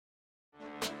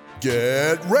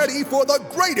Get ready for the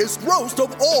greatest roast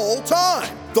of all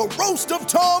time, the Roast of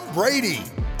Tom Brady,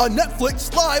 a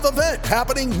Netflix live event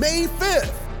happening May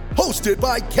 5th. Hosted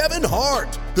by Kevin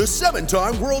Hart, the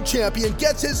 7-time world champion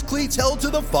gets his cleats held to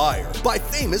the fire by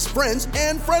famous friends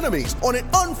and frenemies on an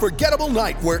unforgettable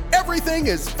night where everything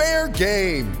is fair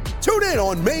game. Tune in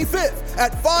on May 5th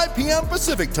at 5 p.m.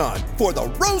 Pacific time for the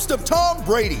Roast of Tom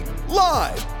Brady,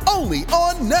 live only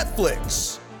on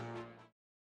Netflix.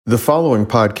 The following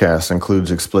podcast includes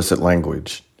explicit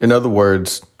language. In other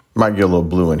words, might get a little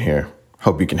blue in here.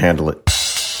 Hope you can handle it.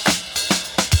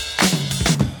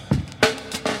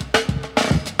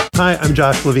 Hi, I'm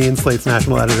Josh Levine, Slate's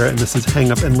national editor, and this is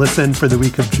Hang Up and Listen for the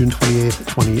week of June 28th,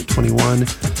 2021.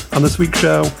 On this week's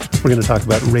show, we're going to talk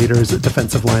about Raiders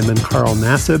defensive lineman Carl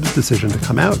Nassib's decision to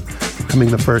come out,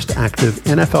 becoming the first active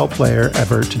NFL player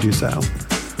ever to do so.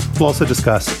 We'll also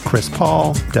discuss Chris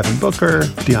Paul, Devin Booker,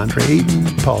 DeAndre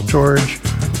Ayton, Paul George,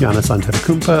 Giannis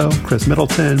Antetokounmpo, Chris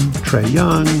Middleton, Trae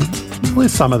Young, at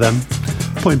least some of them.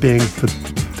 Point being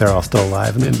that they're all still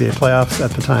alive in the NBA playoffs at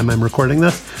the time I'm recording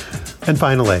this. And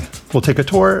finally, we'll take a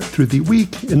tour through the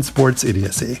week in sports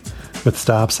idiocy with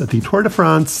stops at the Tour de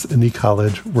France and the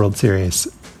College World Series.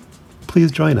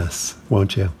 Please join us,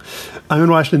 won't you? I'm in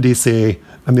Washington, D.C.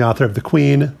 I'm the author of The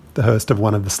Queen, the host of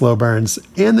one of the Slow Burns,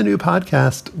 and the new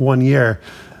podcast, 1 Year.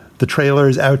 The trailer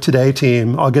is out today,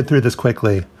 team. I'll get through this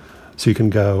quickly so you can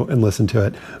go and listen to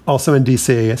it. Also in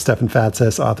D.C., Stefan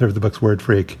Fatsis, author of the books Word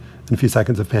Freak and A Few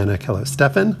Seconds of Panic. Hello,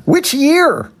 Stefan. Which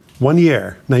year? 1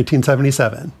 Year,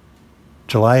 1977,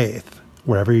 July 8th,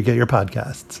 wherever you get your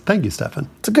podcasts. Thank you, Stefan.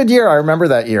 It's a good year. I remember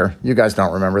that year. You guys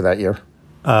don't remember that year.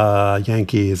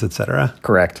 Yankees, etc.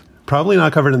 Correct. Probably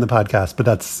not covered in the podcast, but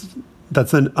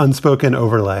that's an unspoken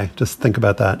overlay. Just think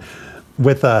about that.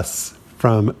 With us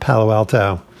from Palo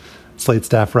Alto, Slate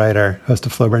staff writer, host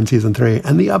of Slow Burn Season 3,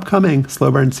 and the upcoming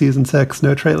Slow Burn Season 6.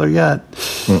 No trailer yet.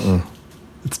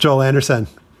 It's Joel Anderson.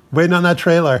 Waiting on that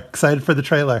trailer. Excited for the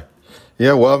trailer.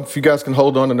 Yeah, well, if you guys can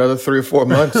hold on another 3 or 4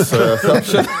 months, I'm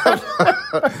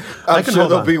sure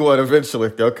there'll be one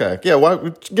eventually. Okay. Yeah,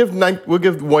 we'll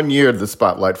give 1 year the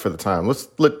spotlight for the time. Let's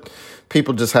let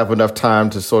people just have enough time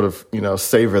to sort of,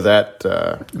 savor that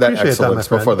excellence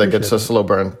before they get to Slow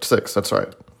Burn 6. That's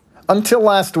right. Until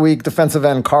last week, defensive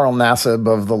end Carl Nassib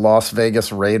of the Las Vegas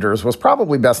Raiders was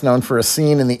probably best known for a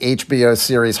scene in the HBO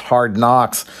series Hard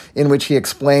Knocks, in which he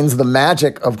explains the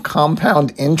magic of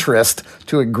compound interest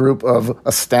to a group of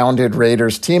astounded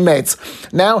Raiders teammates.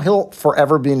 Now he'll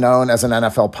forever be known as an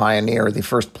NFL pioneer, the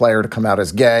first player to come out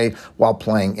as gay while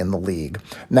playing in the league.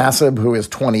 Nassib, who is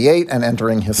 28 and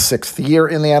entering his 6th year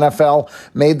in the NFL,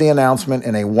 made the announcement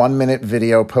in a 1-minute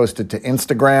video posted to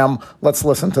Instagram. Let's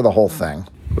listen to the whole thing.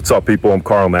 What's up, people? I'm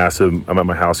Carl Nassib. I'm at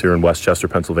my house here in Westchester,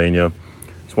 Pennsylvania.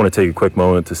 Just want to take a quick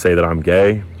moment to say that I'm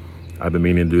gay. I've been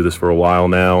meaning to do this for a while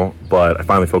now, but I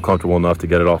finally feel comfortable enough to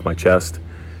get it off my chest.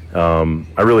 I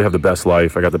really have the best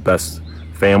life. I got the best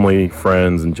family,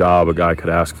 friends, and job a guy could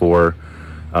ask for.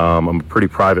 I'm a pretty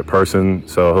private person,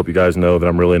 so I hope you guys know that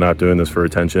I'm really not doing this for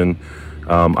attention.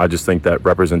 I just think that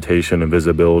representation and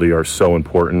visibility are so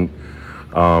important.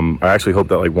 I actually hope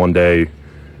that one day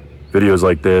videos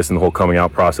like this and the whole coming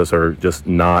out process are just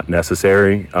not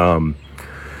necessary.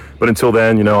 But until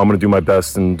then, I'm going to do my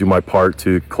best and do my part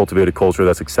to cultivate a culture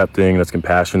that's accepting, that's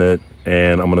compassionate.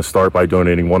 And I'm going to start by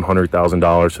donating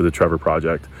 $100,000 to the Trevor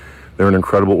Project. They're an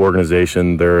incredible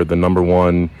organization. They're the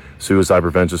 #1 suicide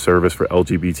prevention service for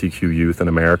LGBTQ youth in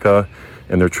America.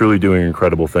 And they're truly doing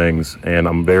incredible things. And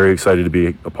I'm very excited to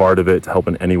be a part of it, to help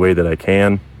in any way that I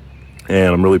can.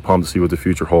 And I'm really pumped to see what the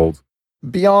future holds.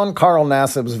 Beyond Carl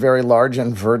Nassib's very large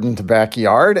and verdant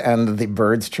backyard and the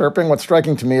birds chirping, what's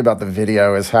striking to me about the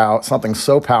video is how something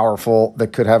so powerful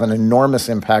that could have an enormous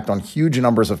impact on huge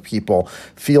numbers of people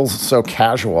feels so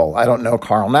casual. I don't know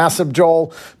Carl Nassib,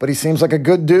 Joel, but he seems like a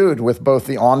good dude with both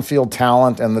the on-field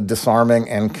talent and the disarming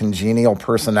and congenial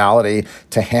personality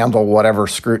to handle whatever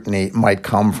scrutiny might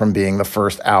come from being the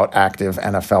first out active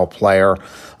NFL player.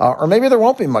 Or maybe there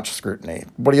won't be much scrutiny.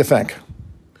 What do you think?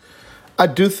 I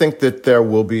do think that there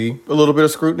will be a little bit of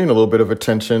scrutiny and a little bit of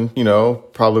attention,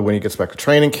 probably when he gets back to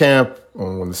training camp,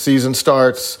 when the season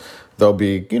starts. There'll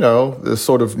be, the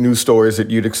sort of news stories that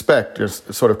you'd expect. There's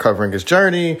sort of covering his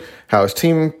journey, how his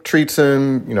team treats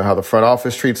him, how the front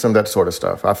office treats him, that sort of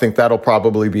stuff. I think that'll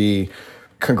probably be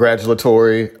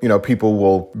congratulatory. People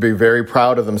will be very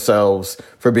proud of themselves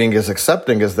for being as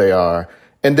accepting as they are.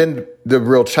 And then the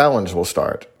real challenge will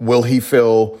start. Will he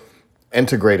feel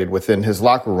integrated within his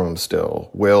locker room still?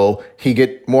 Will he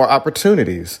get more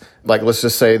opportunities? Let's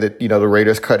just say that, the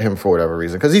Raiders cut him for whatever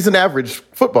reason, because he's an average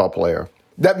football player.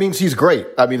 that means he's great.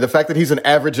 I mean, the fact that he's an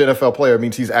average NFL player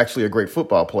means he's actually a great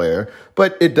football player,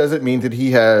 but it doesn't mean that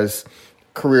he has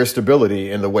career stability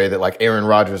in the way that like Aaron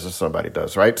Rodgers or somebody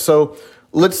does, right? So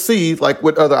let's see like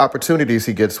what other opportunities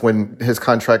he gets when his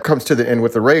contract comes to the end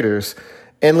with the Raiders.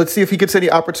 And let's see if he gets any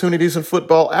opportunities in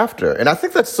football after. And I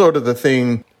think that's sort of the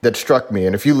thing that struck me.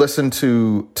 And if you listen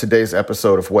to today's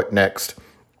episode of What Next,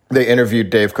 they interviewed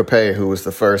Dave Capay, who was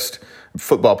the first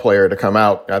football player to come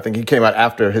out. I think he came out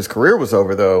after his career was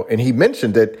over, though. And he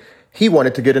mentioned that he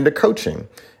wanted to get into coaching.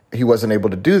 He wasn't able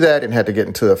to do that and had to get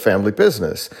into a family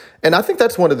business. And I think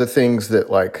that's one of the things that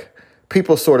like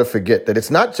people sort of forget, that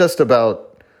it's not just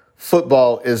about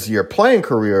football is your playing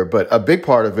career, but a big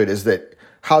part of it is that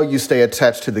how you stay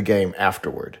attached to the game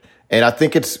afterward. And I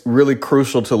think it's really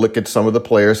crucial to look at some of the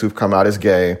players who've come out as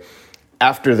gay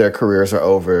after their careers are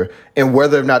over and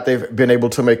whether or not they've been able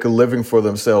to make a living for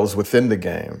themselves within the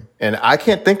game. And I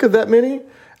can't think of that many.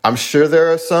 I'm sure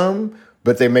there are some,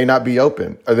 but they may not be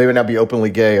open, or they may not be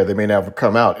openly gay, or they may never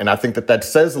come out. And I think that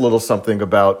says a little something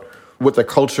about what the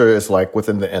culture is like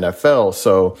within the NFL.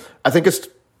 So I think it's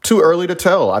too early to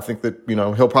tell. I think that,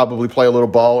 he'll probably play a little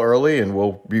ball early and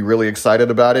we'll be really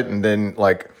excited about it. And then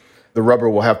like the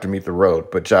rubber will have to meet the road.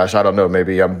 But Josh, I don't know.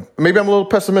 Maybe I'm a little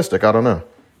pessimistic. I don't know.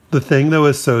 The thing that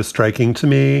was so striking to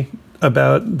me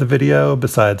about the video,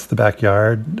 besides the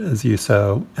backyard, as you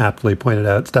so aptly pointed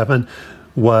out, Stefan,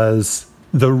 was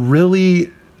the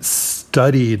really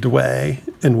studied way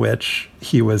in which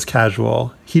he was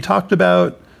casual. He talked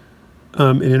about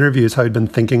in interviews how he'd been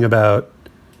thinking about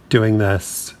doing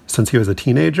this since he was a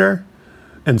teenager.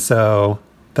 And so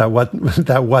that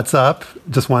what's up,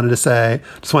 just wanted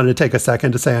to take a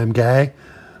second to say I'm gay.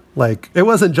 Like, it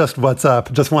wasn't just what's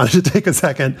up, just wanted to take a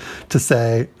second to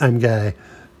say I'm gay.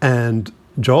 And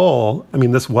Joel, I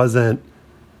mean, this wasn't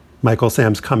Michael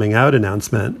Sam's coming out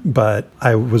announcement, but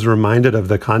I was reminded of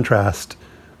the contrast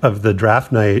of the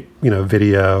draft night,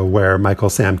 video where Michael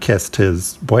Sam kissed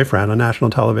his boyfriend on national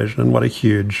television, and what a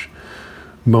huge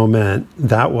moment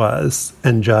that was,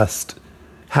 and just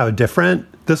how different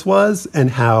this was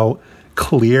and how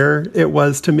clear it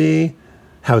was to me,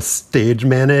 how stage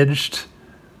managed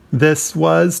this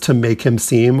was to make him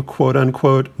seem quote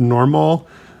unquote normal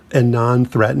and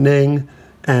non-threatening.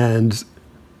 And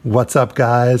what's up,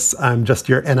 guys? I'm just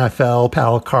your NFL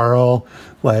pal, Carl.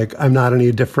 Like, I'm not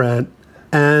any different.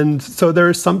 And so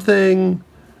there's something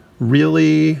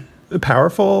really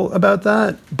powerful about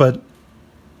that. But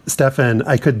Stefan,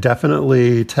 I could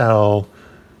definitely tell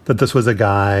that this was a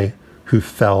guy who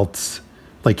felt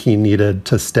like he needed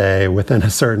to stay within a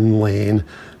certain lane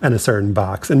and a certain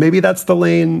box. And maybe that's the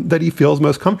lane that he feels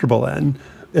most comfortable in.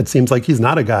 It seems like he's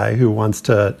not a guy who wants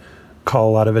to call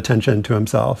a lot of attention to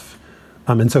himself.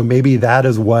 And so maybe that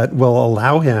is what will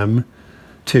allow him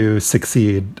to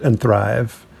succeed and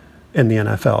thrive in the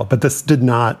NFL. But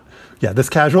this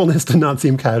casualness did not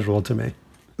seem casual to me.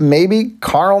 Maybe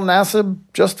Carl Nassib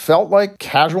just felt like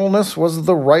casualness was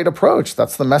the right approach.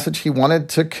 That's the message he wanted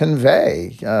to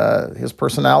convey. His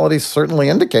personality certainly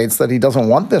indicates that he doesn't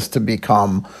want this to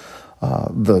become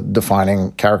the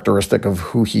defining characteristic of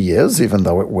who he is, even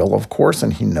though it will, of course,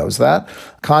 and he knows that.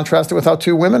 Contrasted with how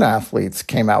two women athletes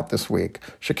came out this week.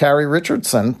 Sha'Carri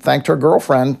Richardson thanked her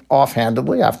girlfriend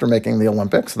offhandedly after making the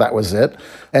Olympics. That was it.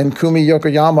 And Kumi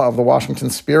Yokoyama of the Washington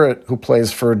Spirit, who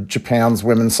plays for Japan's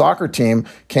women's soccer team,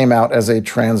 came out as a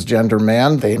transgender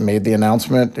man. They made the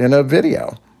announcement in a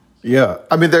video. Yeah.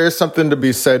 I mean, there is something to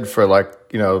be said for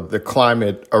the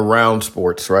climate around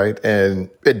sports, right?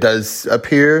 And it does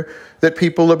appear that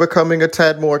people are becoming a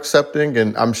tad more accepting.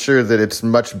 And I'm sure that it's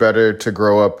much better to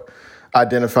grow up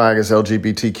identifying as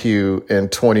LGBTQ in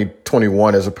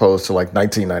 2021 as opposed to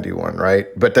 1991, right?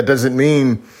 But that doesn't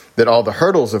mean that all the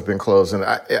hurdles have been closed. And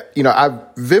I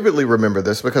vividly remember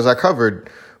this because I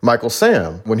covered Michael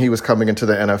Sam when he was coming into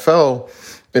the NFL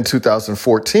in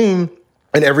 2014.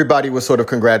 And everybody was sort of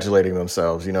congratulating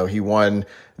themselves. He won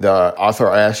the Arthur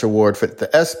Ashe Award for the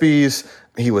ESPYs.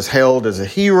 He was hailed as a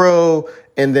hero.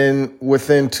 And then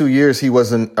within 2 years, he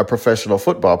wasn't a professional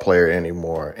football player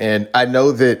anymore. And I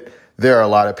know that there are a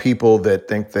lot of people that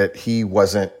think that he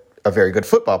wasn't a very good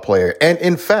football player. And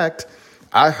in fact,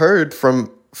 I heard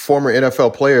from former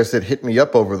NFL players that hit me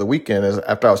up over the weekend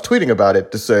after I was tweeting about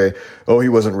it to say, oh, he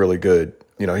wasn't really good.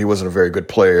 He wasn't a very good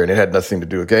player, and it had nothing to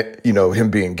do with, him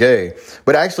being gay.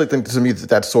 But I actually think to me that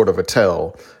that's sort of a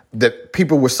tell that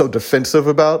people were so defensive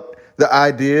about the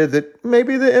idea that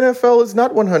maybe the NFL is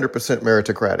not 100%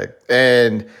 meritocratic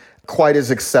and quite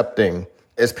as accepting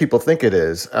as people think it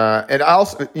is. And I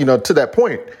also, to that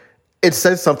point, it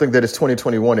says something that it's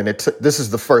 2021, and this is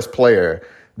the first player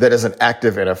that is an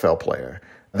active NFL player.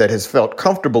 that has felt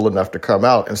comfortable enough to come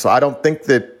out. And so I don't think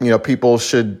that, people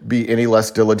should be any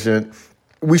less diligent.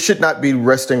 We should not be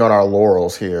resting on our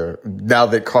laurels here now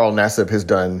that Carl Nassib has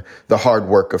done the hard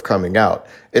work of coming out.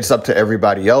 It's up to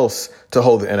everybody else to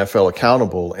hold the NFL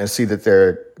accountable and see that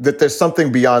there's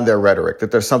something beyond their rhetoric,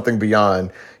 that there's something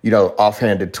beyond,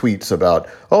 offhanded tweets about,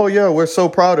 oh, yeah, we're so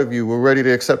proud of you. We're ready to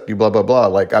accept you, blah, blah, blah.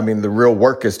 The real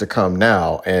work is to come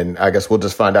now. And I guess we'll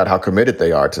just find out how committed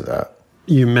they are to that.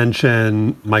 You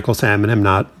mentioned Michael Sam and him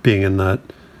not being in the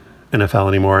NFL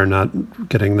anymore and not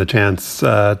getting the chance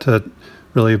to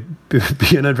really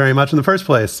be in it very much in the first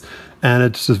place. And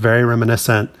it's just very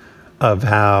reminiscent of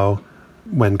how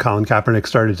when Colin Kaepernick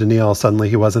started to kneel, suddenly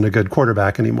he wasn't a good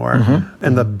quarterback anymore. Mm-hmm.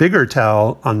 And the bigger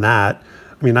tell on that,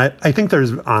 I think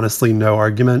there's honestly no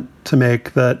argument to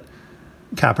make that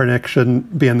Kaepernick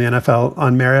shouldn't be in the NFL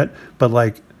on merit,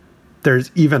 but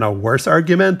there's even a worse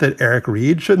argument that Eric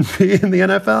Reid shouldn't be in the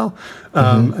NFL.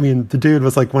 The dude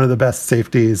was one of the best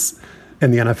safeties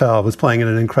in the NFL, was playing at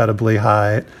an incredibly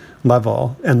high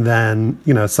level. And then,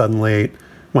 suddenly,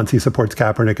 once he supports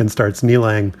Kaepernick and starts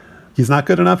kneeling, he's not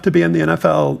good enough to be in the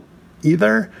NFL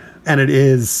either. And it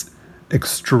is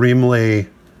extremely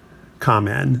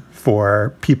common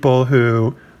for people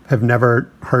who have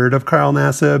never heard of Carl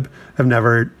Nassib, have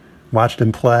never watched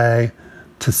him play,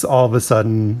 to all of a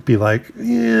sudden be like,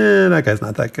 yeah, that guy's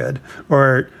not that good.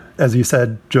 Or, as you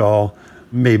said, Joel,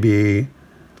 maybe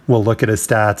we'll look at his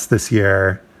stats this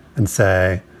year and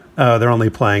say, oh, they're only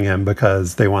playing him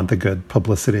because they want the good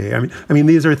publicity.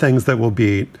 These are things that will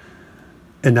be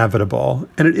inevitable.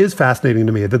 And it is fascinating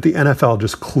to me that the NFL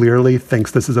just clearly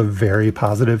thinks this is a very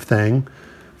positive thing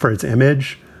for its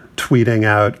image, tweeting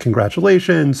out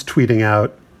congratulations, tweeting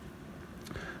out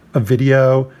a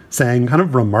video saying kind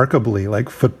of remarkably,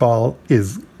 football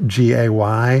is GAY,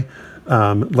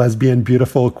 lesbian,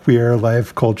 beautiful, queer,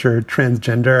 life, culture,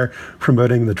 transgender,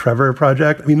 promoting the Trevor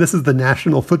Project. This is the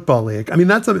National Football League.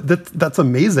 That's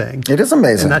amazing. It is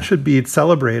amazing. And that should be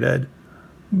celebrated.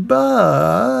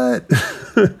 But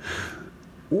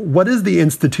what is the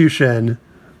institution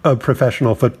of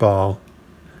professional football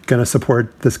going to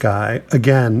support this guy?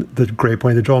 Again, the great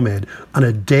point that Joel made, on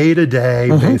a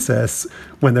day-to-day basis,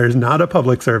 when there's not a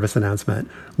public service announcement,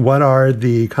 what are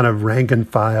the kind of rank and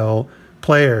file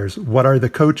players? What are the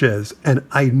coaches? And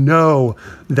I know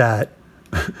that,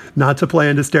 not to play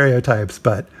into stereotypes,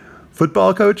 but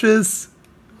football coaches,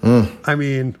 come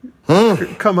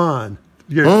on.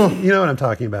 You know what I'm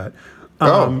talking about.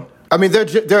 They're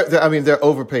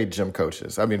overpaid gym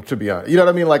coaches. To be honest, you know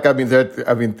what I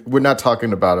mean? We're not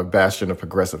talking about a bastion of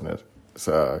progressiveness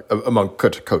among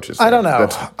coaches. I don't know.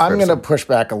 I'm going to push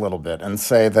back a little bit and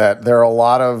say that there are a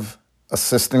lot of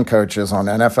assistant coaches on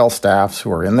NFL staffs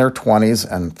who are in their 20s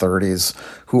and 30s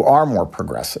who are more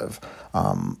progressive.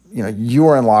 You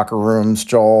were in locker rooms,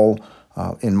 Joel.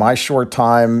 In my short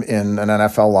time in an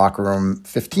NFL locker room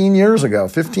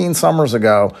 15 summers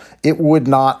ago, it would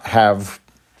not have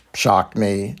shocked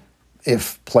me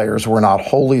if players were not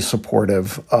wholly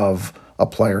supportive of a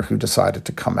player who decided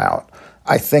to come out.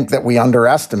 I think that we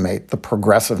underestimate the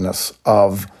progressiveness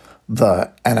of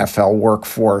the NFL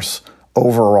workforce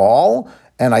overall,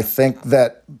 and I think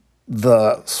that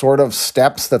the sort of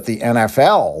steps that the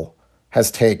NFL has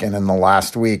taken in the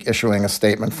last week, issuing a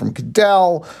statement from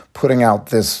Goodell, putting out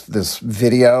this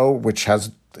video, which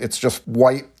it's just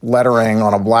white lettering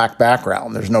on a black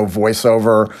background. There's no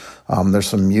voiceover. There's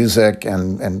some music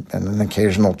and an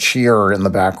occasional cheer in the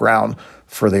background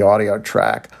for the audio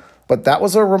track. But that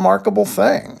was a remarkable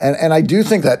thing. And I do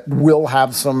think that will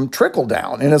have some trickle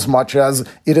down in as much as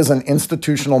it is an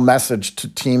institutional message to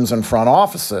teams and front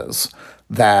offices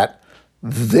that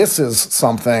this is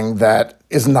something that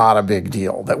is not a big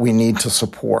deal, that we need to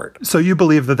support. So you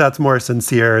believe that that's more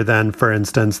sincere than, for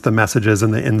instance, the messages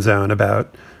in the end zone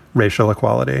about racial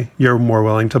equality? You're more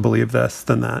willing to believe this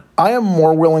than that? I am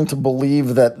more willing to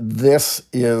believe that this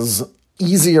is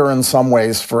easier in some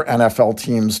ways for NFL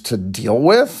teams to deal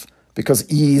with,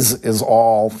 because ease is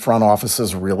all front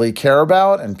offices really care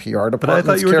about and PR departments care about. But I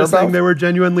thought you were just saying they were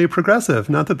genuinely progressive,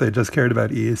 not that they just cared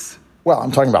about ease. Well,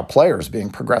 I'm talking about players being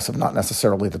progressive, not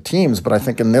necessarily the teams. But I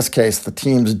think in this case, the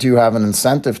teams do have an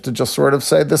incentive to just sort of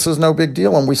say, this is no big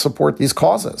deal and we support these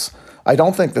causes. I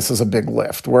don't think this is a big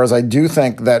lift. Whereas I do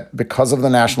think that because of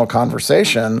the national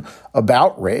conversation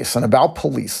about race and about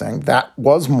policing, that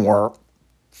was more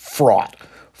fraught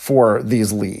for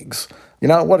these leagues.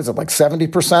 What is it,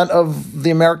 70% of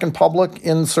the American public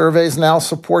in surveys now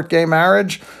support gay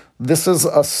marriage? This is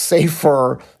a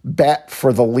safer bet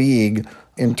for the league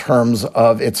in terms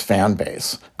of its fan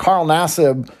base. Carl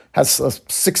Nassib has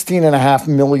 $16.5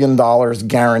 million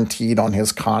guaranteed on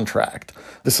his contract.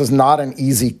 This is not an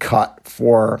easy cut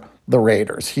for the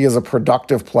Raiders. He is a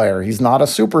productive player. He's not a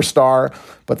superstar,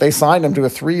 but they signed him to a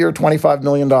 3-year, $25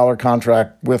 million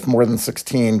contract with more than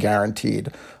 16 guaranteed.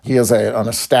 He is an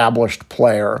established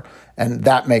player, and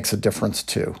that makes a difference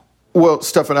too. Well,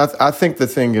 Stefan, I think the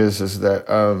thing is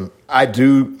that I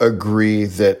do agree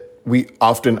that we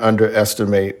often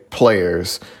underestimate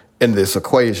players in this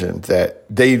equation, that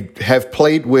they have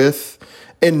played with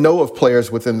and know of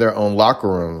players within their own locker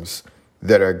rooms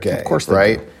that are gay, of course they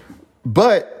right? do.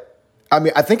 But I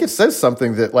mean, I think it says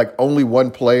something that like only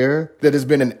one player that has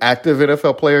been an active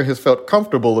NFL player has felt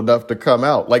comfortable enough to come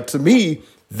out. Like, to me,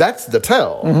 that's the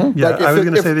tell. Mm-hmm. Yeah, like, I was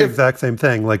going to say the exact same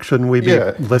thing. Like, shouldn't we be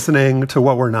listening to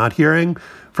what we're not hearing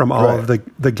from all of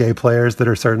the gay players that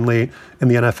are certainly in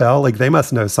the NFL? Like, they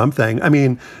must know something. I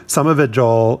mean, some of it,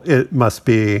 Joel, it must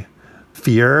be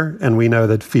fear, and we know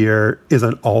that fear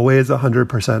isn't always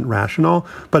 100% rational.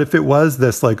 But if it was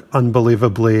this like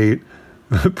unbelievably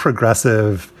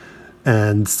progressive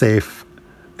and safe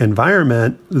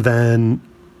environment, then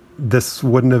this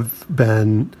wouldn't have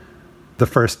been the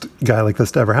first guy like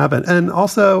this to ever happen. And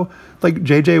also, like,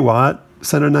 J.J. Watt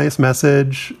sent a nice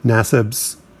message.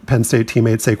 Nassib's Penn State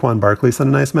teammate Saquon Barkley sent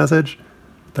a nice message.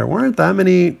 There weren't that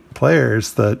many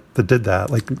players that did that.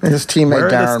 Like, his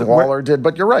teammate Darren Waller did,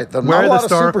 but you're right. Not a lot of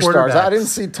superstars. I didn't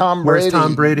see Tom Brady. Where's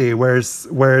Tom Brady?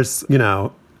 Where's you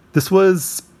know, this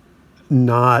was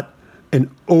not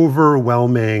an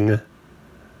overwhelming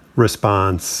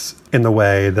response in the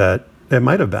way that it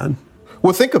might have been.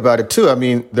 Well, think about it, too. I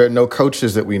mean, there are no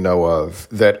coaches that we know of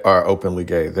that are openly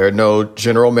gay. There are no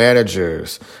general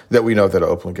managers that we know that are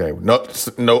openly gay.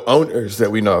 No owners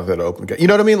that we know of that are openly gay. You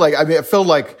know what I mean? Like, I mean, I feel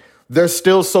like there's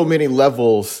still so many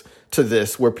levels to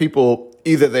this where people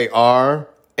either they are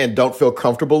and don't feel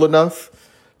comfortable enough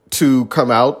to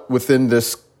come out within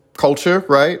this culture,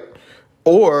 right?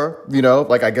 Or, you know,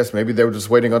 like, I guess maybe they were just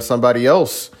waiting on somebody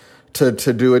else to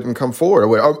do it and come forward,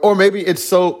 or maybe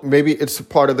it's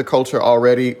part of the culture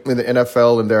already in the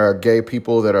NFL, and there are gay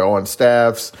people that are on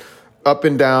staffs up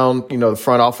and down, you know, the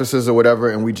front offices or whatever,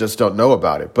 and we just don't know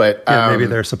about it. But maybe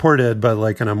they're supported, but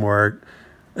like in a more,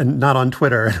 and not on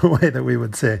Twitter in a way that we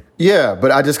would see. Yeah,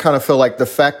 but I just kind of feel like the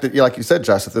fact that, like you said,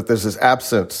 Josh, that there's this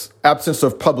absence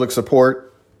of public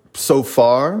support so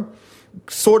far,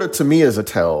 sort of to me is a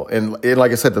tell. And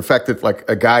like I said, the fact that like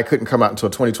a guy couldn't come out until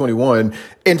 2021,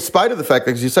 in spite of the fact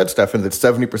that, as you said, Stefan, that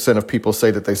 70% of people say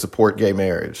that they support gay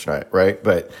marriage, right?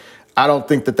 But I don't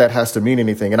think that has to mean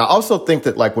anything. And I also think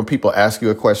that like when people ask you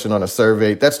a question on a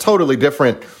survey, that's totally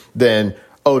different than,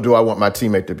 oh, do I want my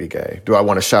teammate to be gay? Do I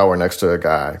want to shower next to a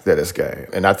guy that is gay?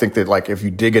 And I think that like if you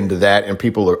dig into that and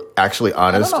people are actually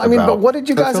honest about... but what did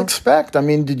you guys expect? I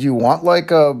mean, did you want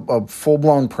like a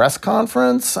full-blown press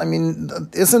conference? I mean,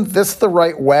 isn't this the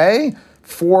right way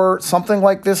for something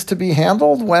like this to be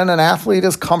handled when an athlete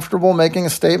is comfortable making a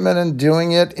statement and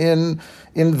doing it in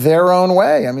their own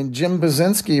way? I mean, Jim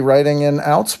Buzinski, writing in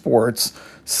Outsports,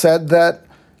 said that,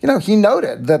 you know, he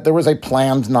noted that there was a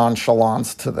planned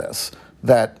nonchalance to this,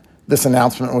 that this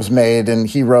announcement was made, and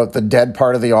he wrote, the dead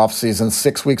part of the offseason,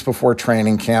 6 weeks before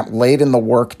training camp, late in the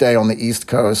workday on the East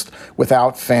Coast,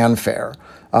 without fanfare.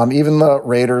 Even the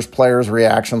Raiders players'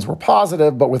 reactions were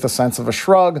positive, but with a sense of a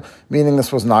shrug, meaning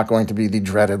this was not going to be the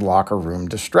dreaded locker room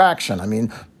distraction. I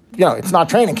mean, you know, it's not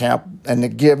training camp, and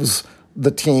it gives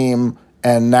the team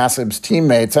and Nassib's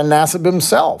teammates and Nassib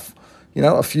himself, you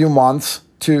know, a few months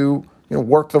to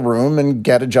work the room and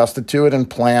get adjusted to it and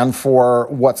plan for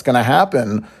what's going to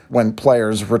happen when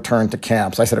players return to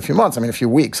camps. I said a few months, I mean a few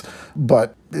weeks.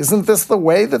 But isn't this the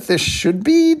way that this should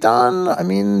be done? I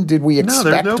mean, did we expect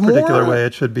more? No, there's no particular way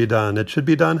it should be done. It should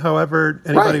be done however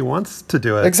anybody wants to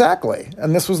do it. Exactly.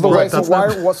 And this was the way. So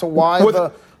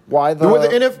why the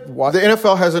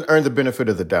NFL hasn't earned the benefit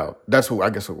of the doubt. That's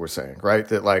what we're saying, right?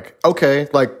 That like, okay,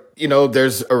 like, you know,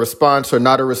 there's a response or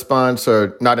not a response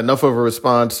or not enough of a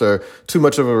response or too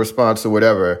much of a response or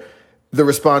whatever. The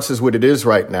response is what it is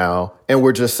right now. And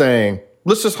we're just saying,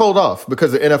 let's just hold off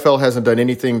because the NFL hasn't done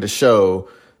anything to show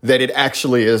that it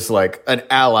actually is like an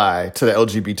ally to the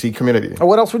LGBT community.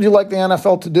 What else would you like the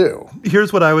NFL to do?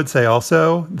 Here's what I would say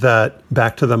also, that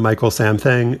back to the Michael Sam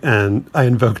thing, and I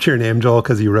invoked your name, Joel,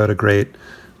 because you wrote a great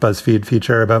BuzzFeed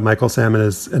feature about Michael Sam and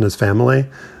his family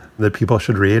that people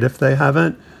should read if they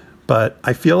haven't. But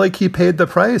I feel like he paid the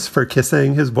price for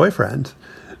kissing his boyfriend.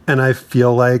 And I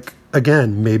feel like,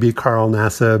 again, maybe Carl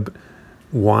Nassib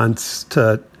wants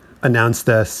to announce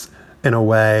this in a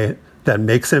way that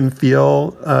makes him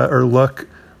feel or look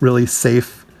really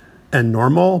safe and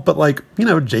normal. But like, you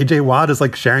know, J.J. Watt is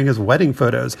like sharing his wedding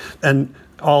photos. And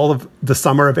all of the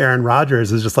summer of Aaron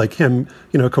Rodgers is just like him,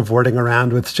 cavorting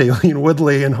around with Shailene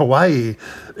Woodley in Hawaii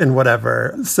and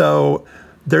whatever. So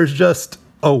there's just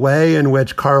a way in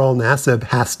which Carl Nassib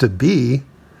has to be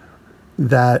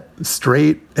that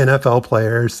straight NFL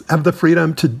players have the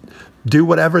freedom to do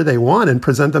whatever they want and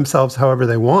present themselves however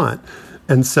they want.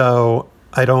 And so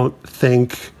I don't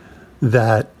think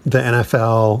that the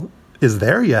NFL is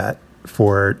there yet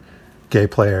for gay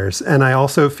players. And I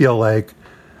also feel like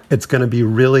it's going to be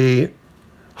really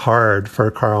hard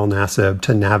for Carl Nassib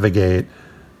to navigate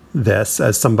this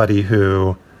as somebody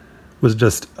who was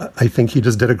just, I think he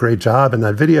just did a great job in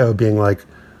that video being like,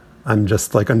 I'm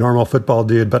just like a normal football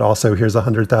dude, but also here's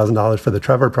 $100,000 for the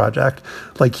Trevor Project.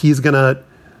 Like he's going to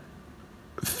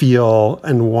feel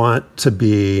and want to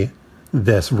be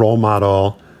this role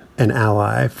model and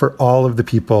ally for all of the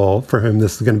people for whom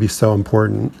this is going to be so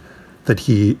important that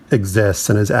he exists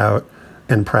and is out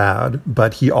and proud.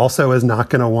 But he also is not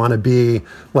going to want to be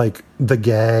like the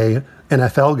gay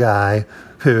NFL guy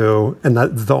who, and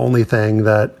that's the only thing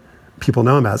that people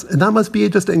know him as. And that must be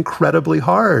just incredibly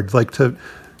hard, like to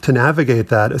navigate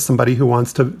that as somebody who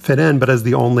wants to fit in, but as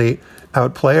the only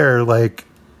out player, like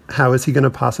how is he going to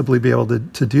possibly be able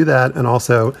to do that and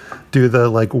also do the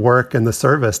like work and the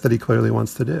service that he clearly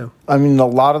wants to do? I mean, a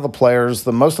lot of the players,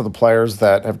 most of the players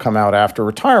that have come out after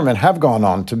retirement have gone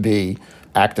on to be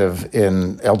active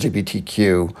in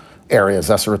LGBTQ areas.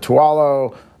 Esra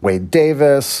Tualo, Wade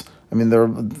Davis. I mean,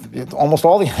 almost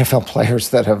all the NFL players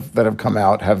that have come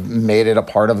out have made it a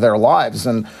part of their lives.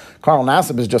 And Carl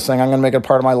Nassib is just saying, I'm going to make it a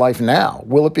part of my life now.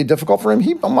 Will it be difficult for him?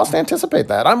 He must anticipate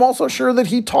that. I'm also sure that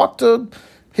he talked to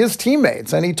his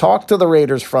teammates and he talked to the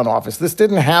Raiders front office. This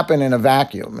didn't happen in a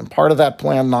vacuum. And part of that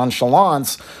planned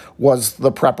nonchalance was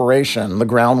the preparation, the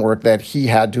groundwork that he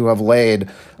had to have laid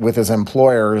with his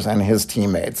employers and his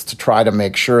teammates to try to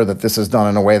make sure that this is done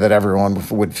in a way that everyone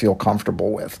would feel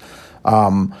comfortable with.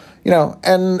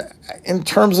 And in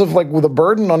terms of like with a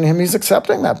burden on him, he's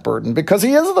accepting that burden because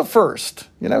he is the first.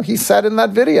 He said in that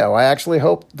video, I actually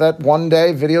hope that one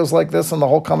day videos like this and the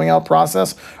whole coming out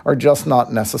process are just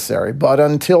not necessary. But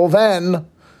until then,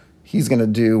 he's going to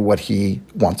do what he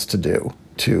wants to do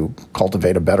to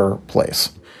cultivate a better place.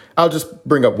 I'll just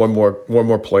bring up one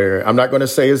more player. I'm not going to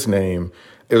say his name.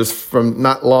 It was from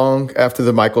not long after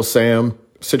the Michael Sam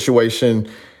situation.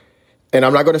 And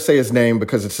I'm not going to say his name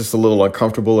because it's just a little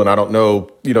uncomfortable, and I don't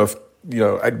know,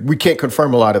 we can't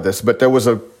confirm a lot of this, but there was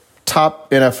a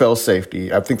top NFL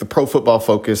safety. I think the Pro Football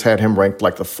Focus had him ranked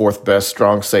like the 4th best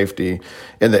strong safety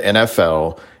in the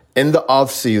NFL. In the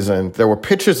offseason, there were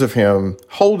pictures of him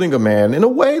holding a man in a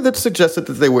way that suggested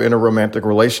that they were in a romantic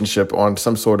relationship on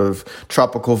some sort of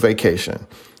tropical vacation.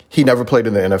 He never played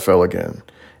in the NFL again.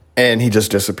 And he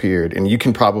just disappeared. And you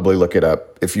can probably look it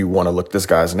up if you want to look this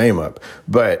guy's name up.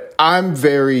 But I'm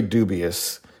very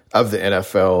dubious of the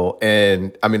NFL.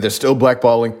 And I mean, they're still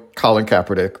blackballing Colin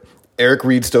Kaepernick. Eric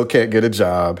Reid still can't get a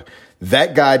job.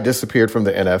 That guy disappeared from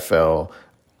the NFL.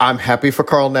 I'm happy for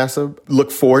Carl Nassib.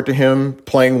 Look forward to him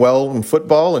playing well in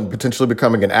football and potentially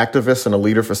becoming an activist and a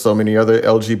leader for so many other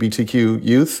LGBTQ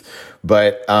youth.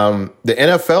 But the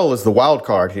NFL is the wild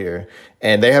card here.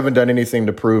 And they haven't done anything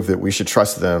to prove that we should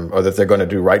trust them or that they're going to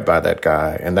do right by that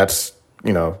guy. And that's,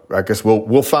 I guess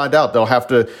we'll find out.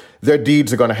 Their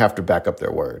deeds are going to have to back up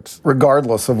their words.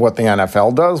 Regardless of what the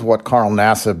NFL does, what Carl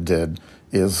Nassib did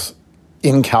is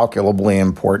incalculably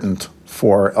important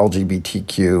for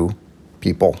LGBTQ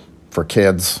people, for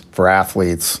kids, for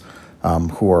athletes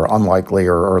who are unlikely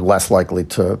or less likely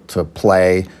to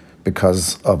play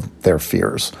because of their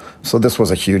fears. So this was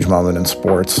a huge moment in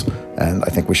sports, and I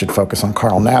think we should focus on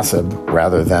Carl Nassib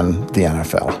rather than the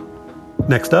NFL.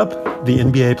 Next up, the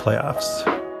NBA playoffs.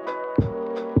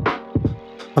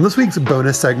 On this week's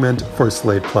bonus segment for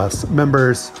Slate Plus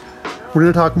members, we're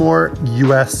going to talk more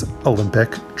U.S. Olympic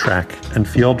track and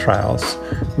field trials.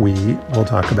 We will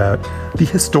talk about the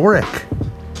historic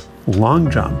long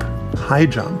jump, high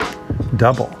jump,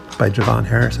 double by Javon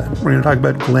Harrison. We're going to talk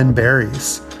about Glenn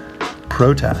Berry's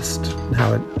protest and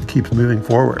how it keeps moving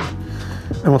forward.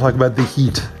 And we'll talk about the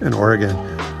heat in Oregon.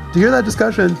 To hear that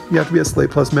discussion, you have to be a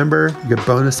Slate Plus member. You get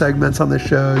bonus segments on this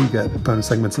show. You get bonus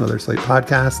segments in other Slate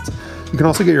podcasts. You can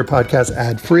also get your podcast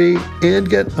ad-free and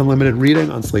get unlimited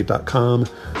reading on Slate.com.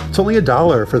 It's only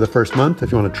 $1 for the first month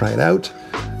if you want to try it out.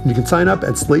 And you can sign up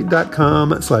at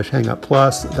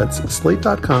slate.com/hangupplus. That's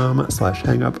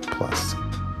slate.com/hangupplus.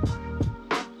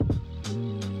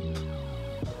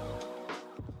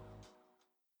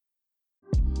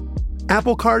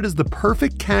 Apple Card is the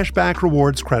perfect cashback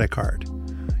rewards credit card.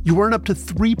 You earn up to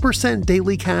 3%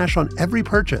 daily cash on every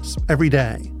purchase, every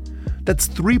day. That's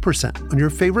 3% on your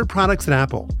favorite products at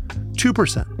Apple,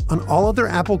 2% on all other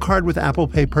Apple Card with Apple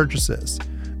Pay purchases,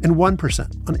 and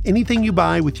 1% on anything you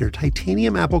buy with your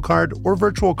titanium Apple Card or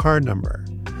virtual card number.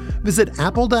 Visit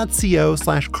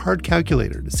apple.co/card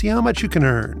calculator to see how much you can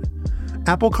earn.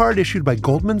 Apple Card issued by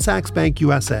Goldman Sachs Bank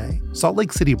USA, Salt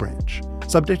Lake City branch.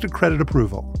 Subject to credit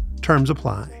approval. Terms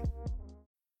apply.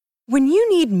 When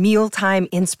you need mealtime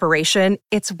inspiration,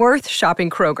 it's worth shopping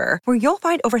Kroger, where you'll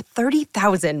find over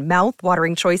 30,000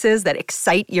 mouth-watering choices that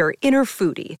excite your inner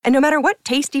foodie. And no matter what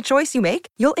tasty choice you make,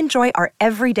 you'll enjoy our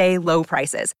everyday low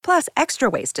prices, plus extra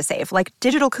ways to save, like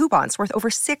digital coupons worth over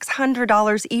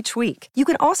 $600 each week. You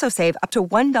can also save up to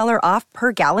 $1 off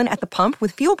per gallon at the pump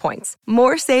with fuel points.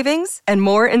 More savings and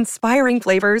more inspiring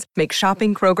flavors make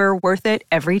shopping Kroger worth it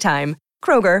every time.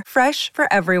 Kroger, fresh for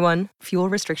everyone. Fuel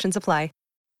restrictions apply.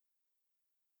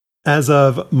 As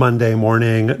of Monday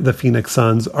morning, the Phoenix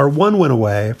Suns are 1 win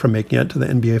away from making it to the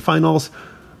NBA Finals,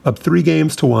 up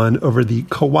 3-1 over the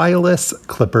Kawhi-less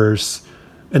Clippers.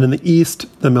 And in the East,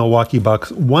 the Milwaukee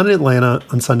Bucks won Atlanta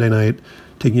on Sunday night,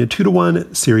 taking a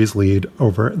 2-1 series lead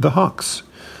over the Hawks.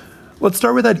 Let's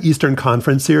start with that Eastern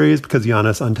Conference series because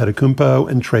Giannis Antetokounmpo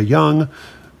and Trae Young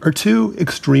are two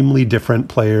extremely different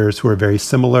players who are very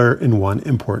similar in one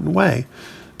important way.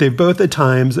 They've both at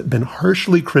times been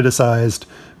harshly criticized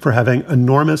for having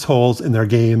enormous holes in their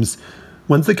games,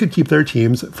 ones that could keep their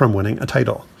teams from winning a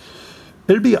title.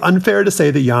 It'd be unfair to say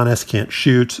that Giannis can't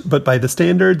shoot, but by the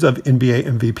standards of NBA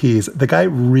MVPs, the guy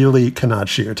really cannot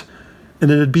shoot. And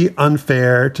it'd be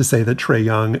unfair to say that Trae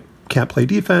Young can't play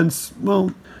defense.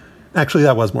 Well, actually,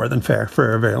 that was more than fair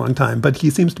for a very long time, but he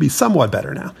seems to be somewhat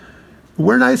better now.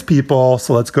 We're nice people,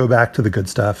 so let's go back to the good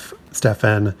stuff.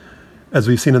 Stefan, as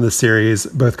we've seen in this series,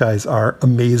 both guys are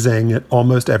amazing at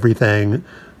almost everything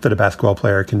that a basketball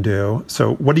player can do.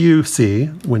 So what do you see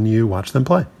when you watch them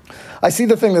play? I see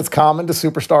the thing that's common to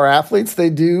superstar athletes.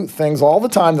 They do things all the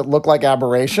time that look like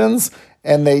aberrations,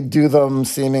 and they do them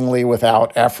seemingly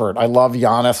without effort. I love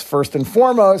Giannis first and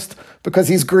foremost because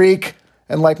he's Greek.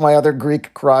 And like my other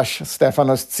Greek crush,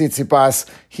 Stefanos Tsitsipas,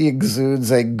 he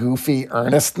exudes a goofy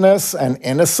earnestness and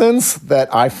innocence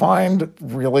that I find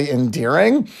really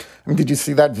endearing. I mean, did you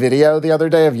see that video the other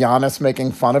day of Giannis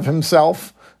making fun of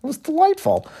himself? It was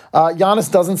delightful. Giannis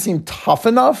doesn't seem tough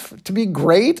enough to be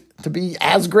great, to be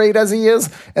as great as he is.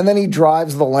 And then he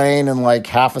drives the lane in like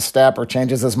half a step or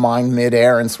changes his mind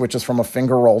midair and switches from a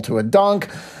finger roll to a dunk.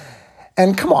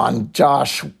 And come on,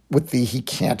 Josh, with the he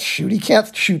can't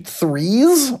shoot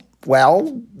threes.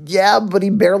 Well, yeah, but he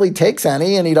barely takes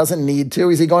any and he doesn't need to.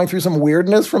 Is he going through some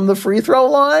weirdness from the free throw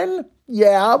line?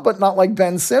 Yeah, but not like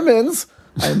Ben Simmons.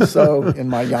 I'm so in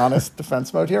my Giannis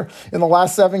defense mode here. In the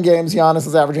last 7 games, Giannis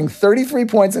is averaging 33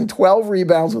 points and 12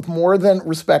 rebounds with more than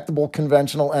respectable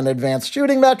conventional and advanced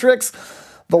shooting metrics.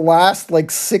 The last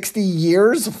 60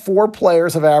 years, 4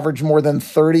 players have averaged more than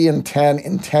 30 and 10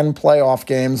 in 10 playoff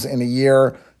games in a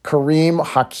year. Kareem,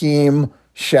 Hakeem,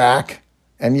 Shaq,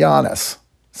 and Giannis.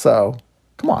 So,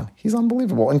 come on, he's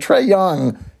unbelievable. And Trae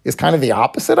Young is kind of the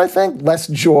opposite, I think. Less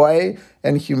joy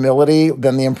and humility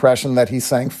than the impression that he's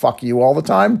saying fuck you all the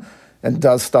time and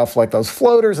does stuff like those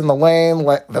floaters in the lane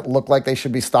that look like they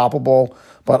should be stoppable,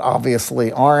 but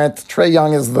obviously aren't. Trae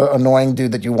Young is the annoying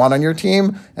dude that you want on your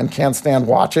team and can't stand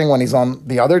watching when he's on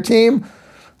the other team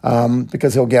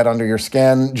because he'll get under your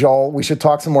skin. Joel, we should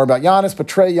talk some more about Giannis, but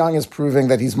Trae Young is proving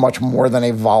that he's much more than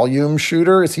a volume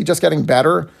shooter. Is he just getting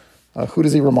better? Who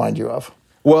does he remind you of?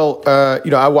 Well,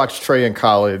 I watched Trae in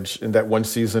college, and that one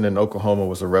season in Oklahoma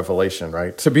was a revelation,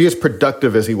 right? To be as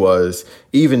productive as he was,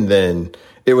 even then,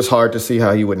 it was hard to see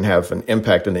how he wouldn't have an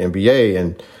impact in the NBA.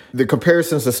 And the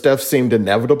comparisons to Steph seemed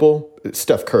inevitable.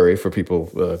 Steph Curry, for people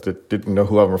that didn't know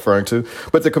who I'm referring to.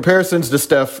 But the comparisons to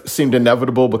Steph seemed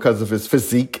inevitable because of his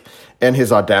physique and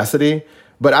his audacity.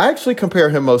 But I actually compare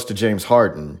him most to James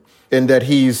Harden in that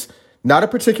he's not a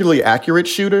particularly accurate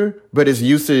shooter, but his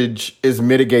usage is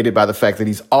mitigated by the fact that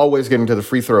he's always getting to the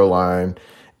free throw line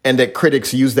and that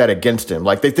critics use that against him.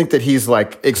 Like, they think that he's,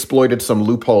 exploited some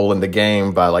loophole in the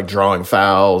game by, drawing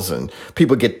fouls and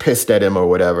people get pissed at him or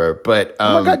whatever. But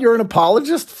oh, my God, you're an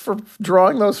apologist for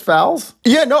drawing those fouls?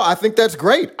 Yeah, no, I think that's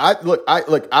great.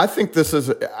 I think this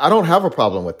is – I don't have a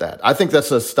problem with that. I think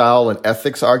that's a style and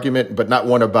ethics argument, but not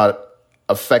one about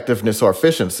effectiveness or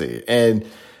efficiency. And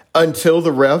until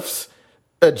the refs –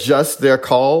 adjust their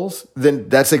calls, then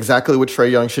that's exactly what Trae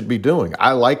Young should be doing.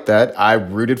 I like that. I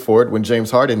rooted for it when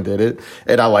James Harden did it,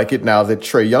 and I like it now that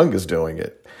Trae Young is doing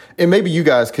it. And maybe you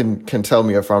guys can tell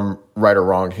me if I'm right or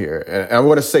wrong here. And I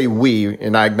want to say we,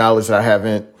 and I acknowledge that I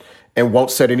haven't and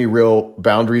won't set any real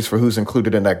boundaries for who's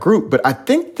included in that group. But I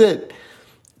think that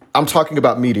I'm talking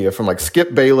about media from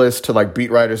Skip Bayless to beat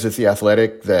writers at The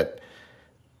Athletic, that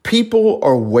people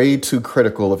are way too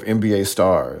critical of NBA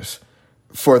stars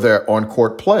for their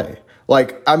on-court play.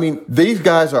 Like, I mean, these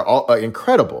guys are all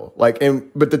incredible. Like,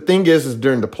 but the thing is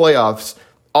during the playoffs,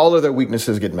 all of their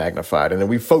weaknesses get magnified. And then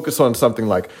we focus on something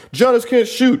like, Giannis can't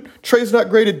shoot, Trey's not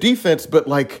great at defense, but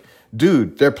like,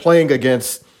 dude, they're playing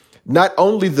against not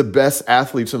only the best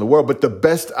athletes in the world, but the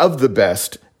best of the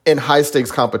best in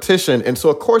high-stakes competition. And so,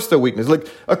 of course, their weakness. Like,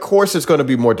 of course, it's going to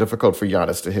be more difficult for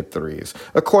Giannis to hit threes.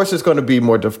 Of course, it's going to be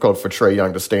more difficult for Trae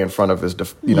Young to stay in front of his,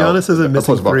 Giannis isn't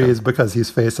missing threes because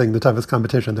he's facing the toughest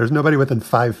competition. There's nobody within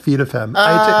 5 feet of him.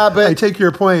 I take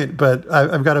your point, but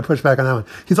I've got to push back on that one.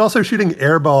 He's also shooting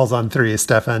air balls on threes,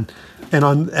 Stefan, and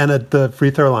at the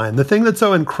free throw line. The thing that's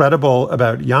so incredible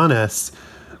about Giannis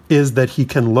is that he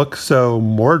can look so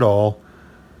mortal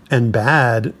and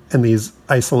bad in these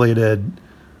isolated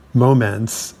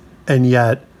moments and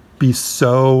yet be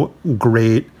so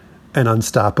great and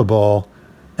unstoppable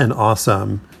and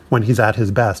awesome when he's at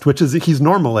his best, which is he's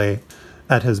normally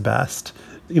at his best.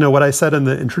 You know, what I said in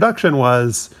the introduction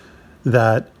was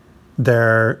that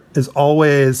there is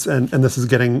always, and this is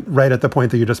getting right at the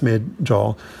point that you just made,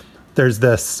 Joel, there's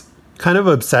this kind of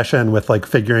obsession with like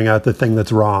figuring out the thing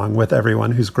that's wrong with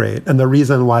everyone who's great and the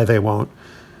reason why they won't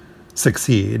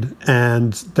succeed.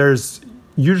 And there's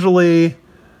usually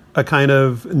a kind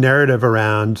of narrative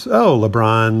around, oh,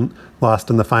 LeBron lost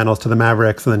in the finals to the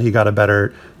Mavericks and then he got a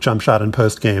better jump shot in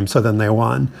post game, so then they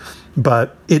won.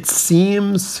 But it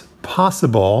seems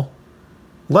possible,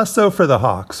 less so for the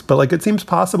Hawks, but like it seems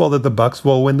possible that the Bucks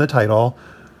will win the title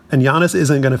and Giannis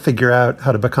isn't going to figure out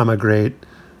how to become a great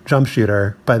jump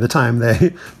shooter by the time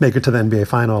they make it to the NBA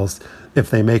Finals, if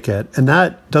they make it. And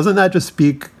doesn't that just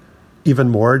speak even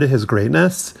more to his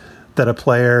greatness, that a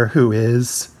player who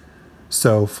is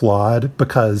so flawed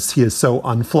because he is so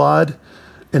unflawed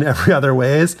in every other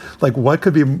ways, like what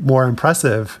could be more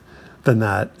impressive than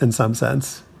that in some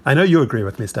sense? I know you agree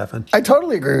with me, Stefan. I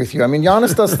totally agree with you. I mean,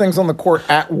 Giannis does things on the court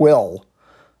at will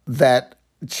that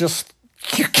just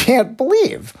you can't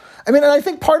believe. I mean, and I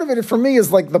think part of it for me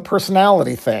is like the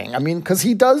personality thing. I mean, because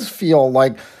he does feel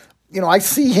like, you know, I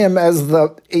see him as the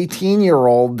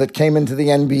 18-year-old that came into the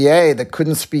NBA that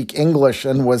couldn't speak English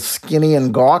and was skinny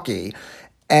and gawky.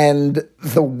 And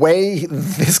the way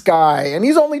this guy, and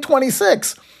he's only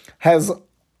 26, has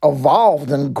evolved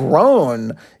and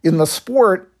grown in the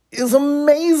sport is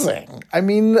amazing. I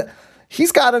mean,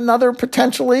 he's got another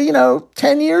potentially,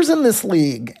 10 years in this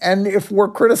league. And if we're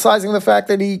criticizing the fact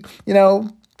that he,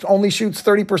 only shoots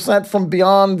 30% from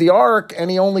beyond the arc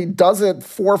and he only does it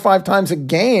 4 or 5 times a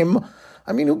game,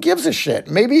 I mean, who gives a shit?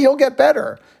 Maybe he'll get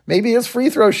better. Maybe his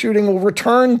free throw shooting will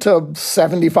return to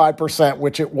 75%,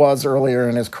 which it was earlier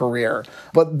in his career.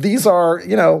 But these are,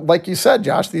 like you said,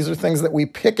 Josh, these are things that we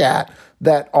pick at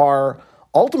that are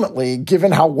ultimately,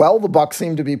 given how well the Bucks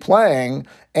seem to be playing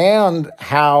and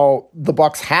how the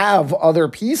Bucks have other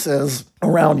pieces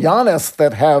around Giannis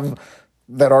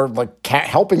that are like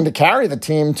helping to carry the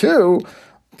team too,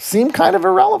 seem kind of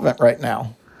irrelevant right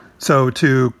now. So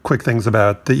 2 quick things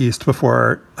about the East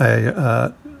before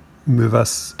I move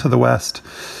us to the West.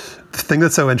 The thing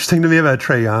that's so interesting to me about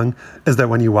Trae Young is that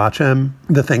when you watch him,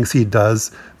 the things he does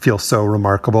feel so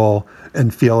remarkable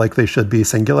and feel like they should be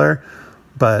singular,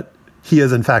 but he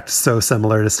is in fact so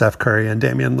similar to Steph Curry and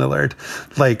Damian Lillard.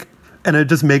 And it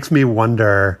just makes me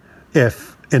wonder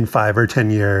if in 5 or 10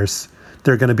 years,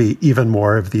 there are going to be even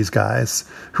more of these guys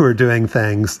who are doing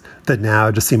things that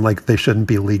now just seem like they shouldn't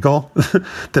be legal,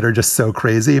 that are just so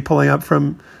crazy, pulling up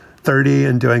from 30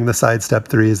 and doing the side step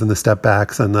threes and the step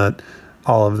backs and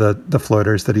all of the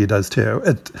floaters that he does too.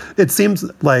 It seems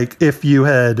like if you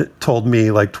had told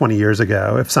me like 20 years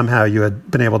ago, if somehow you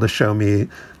had been able to show me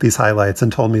these highlights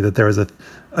and told me that there was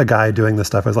a guy doing this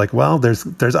stuff, I was like, well, there's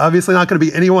obviously not going to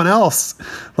be anyone else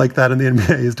like that in the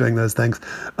NBA who's doing those things.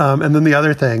 And then the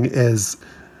other thing is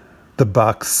the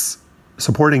Bucks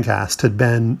supporting cast had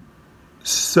been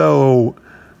so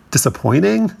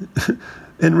disappointing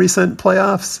in recent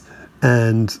playoffs,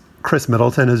 and Chris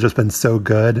Middleton has just been so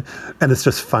good. And it's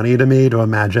just funny to me to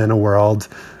imagine a world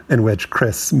in which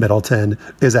Chris Middleton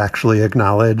is actually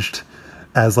acknowledged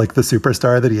as like the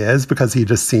superstar that he is, because he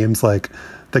just seems like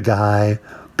the guy,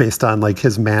 based on like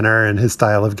his manner and his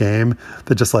style of game,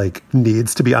 that just like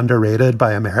needs to be underrated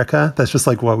by America. That's just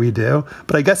like what we do.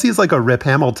 But I guess he's like a Rip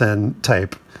Hamilton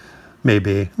type,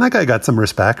 maybe. And that guy got some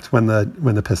respect when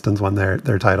the Pistons won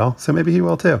their title. So maybe he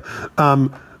will too.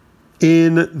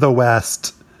 In the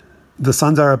West, the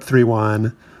Suns are up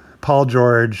 3-1. Paul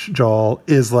George, Joel,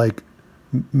 is like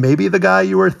maybe the guy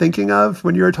you were thinking of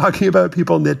when you were talking about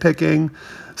people nitpicking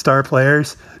star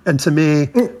players. And to me,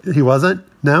 he wasn't.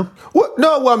 No?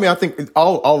 Well, I mean, I think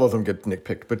all of them get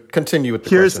nitpicked, but continue with the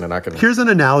question and I can... Here's an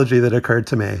analogy that occurred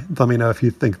to me. Let me know if you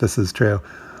think this is true.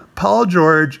 Paul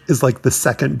George is like the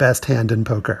second best hand in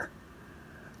poker.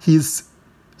 He's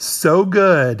so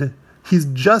good. He's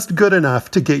just good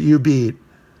enough to get you beat.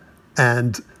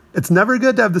 And it's never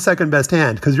good to have the second best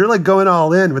hand because you're like going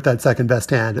all in with that second best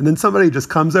hand. And then somebody just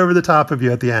comes over the top of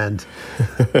you at the end.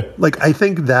 Like, I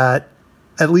think that,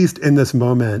 at least in this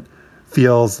moment,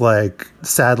 feels like,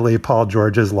 sadly, Paul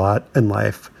George's lot in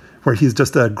life, where he's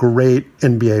just a great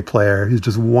NBA player. He's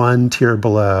just one tier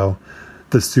below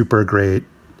the super great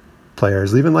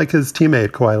players, even like his teammate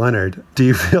Kawhi Leonard. Do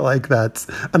you feel like that's,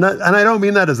 and I don't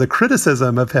mean that as a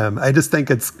criticism of him. I just think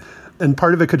it's, and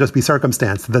part of it could just be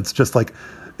circumstance. That's just like,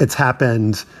 it's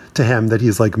happened to him that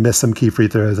he's like missed some key free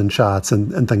throws and shots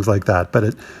and things like that.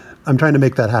 But I'm trying to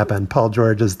make that happen. Paul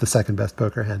George is the second best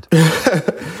poker hand.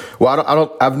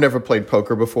 Well, I've never played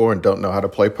poker before and don't know how to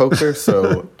play poker.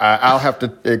 So I'll have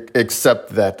to accept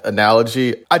that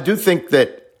analogy. I do think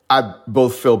that I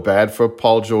both feel bad for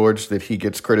Paul George that he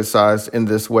gets criticized in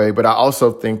this way, but I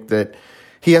also think that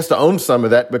he has to own some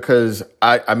of that because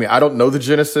I mean, I don't know the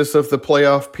genesis of the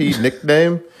Playoff P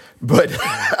nickname, but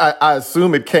I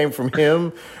assume it came from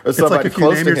him or somebody close to him. It's like if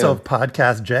you name yourself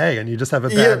Podcast J and you just have a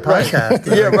bad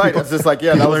podcast. Yeah, right. It's just like,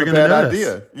 that was a bad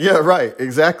idea. Yeah, right.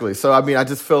 Exactly. So, I mean, I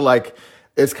just feel like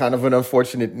it's kind of an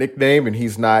unfortunate nickname, and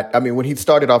he's not. I mean, when he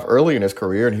started off early in his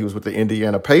career and he was with the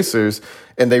Indiana Pacers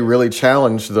and they really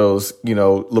challenged those,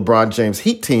 LeBron James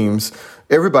Heat teams,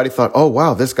 everybody thought, oh,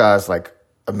 wow, this guy's like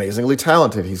amazingly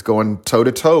talented. He's going toe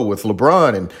to toe with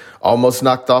LeBron and almost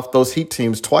knocked off those Heat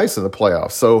teams twice in the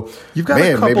playoffs. So you've got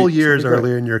a couple years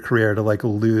earlier in your career to like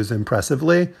lose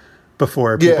impressively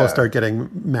before people start getting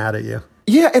mad at you.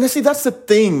 Yeah. And see, that's the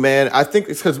thing, man. I think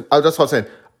it's because that's what I'm saying.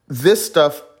 This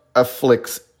stuff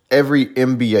afflicts every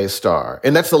NBA star.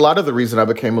 And that's a lot of the reason I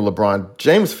became a LeBron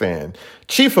James fan.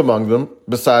 Chief among them,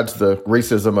 besides the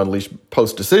racism unleashed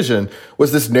post-decision,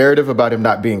 was this narrative about him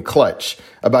not being clutch,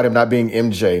 about him not being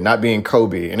MJ, not being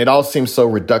Kobe. And it all seems so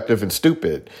reductive and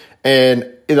stupid. And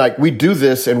we do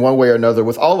this in one way or another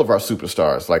with all of our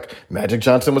superstars. Like Magic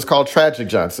Johnson was called Tragic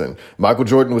Johnson. Michael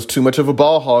Jordan was too much of a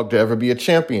ball hog to ever be a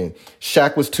champion.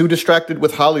 Shaq was too distracted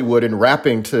with Hollywood and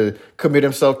rapping to commit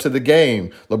himself to the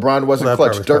game. LeBron wasn't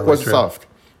clutch. Dirk wasn't soft.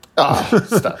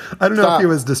 Stop. I don't know if he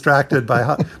was distracted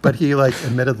but he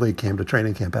admittedly came to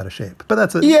training camp out of shape. But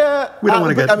that's it. Yeah. We don't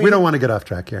want to get off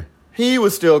track here. He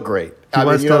was still great.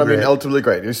 Ultimately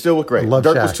great. He was still great. Love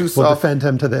Dirk Shaq. was too soft. We'll defend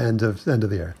him to the end of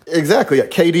the year. Exactly.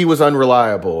 KD was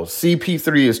unreliable.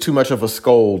 CP3 is too much of a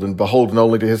scold and beholden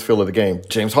only to his feel of the game.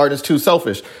 James Harden is too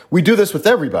selfish. We do this with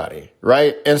everybody,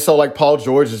 right? And so Paul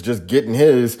George is just getting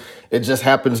his. It just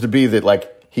happens to be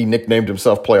that he nicknamed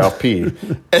himself Playoff P.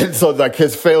 And so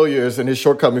his failures and his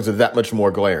shortcomings are that much more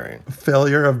glaring.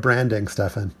 Failure of branding,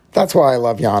 Stefan. That's why I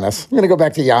love Giannis. I'm going to go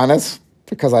back to Giannis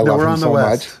because I love him so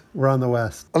much. We're on the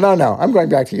West. No, I'm going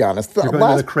back to Giannis. The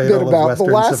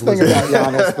last thing about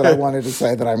Giannis that I wanted to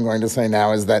say that I'm going to say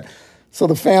now is that, so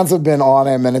the fans have been on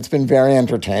him, and it's been very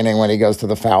entertaining when he goes to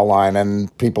the foul line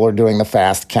and people are doing the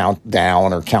fast count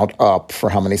down or count up for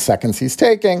how many seconds he's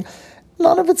taking.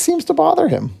 None of it seems to bother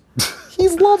him.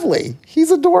 He's lovely.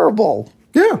 He's adorable.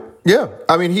 Yeah.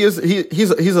 I mean, he's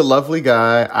a lovely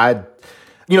guy.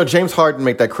 James Harden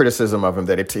made that criticism of him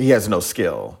that he has no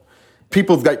skill.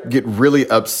 People get really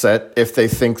upset if they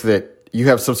think that you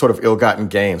have some sort of ill-gotten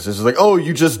gains. It's just like, oh,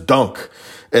 you just dunk.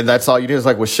 And that's all you do. It's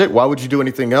like, well, shit, why would you do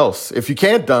anything else? If you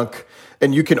can't dunk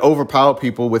and you can overpower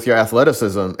people with your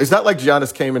athleticism, it's not like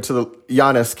Giannis came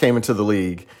into the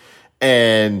league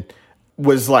and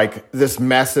was like this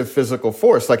massive physical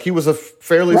force. He was a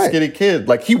fairly skinny kid.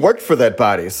 He worked for that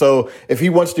body. So if he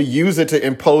wants to use it to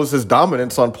impose his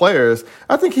dominance on players,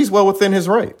 I think he's well within his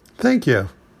right. Thank you.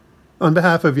 On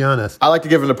behalf of Giannis. I like to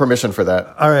give him the permission for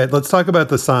that. All right, let's talk about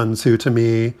the Suns, who to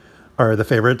me are the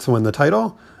favorites to win the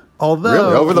title. Although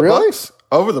really? Over the Bucks?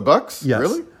 Over the Bucks? Yes.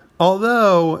 Really?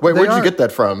 Although wait, where did you get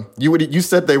that from? You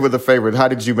said they were the favorite. How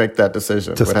did you make that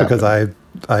decision? Just because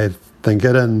I think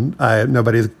it, and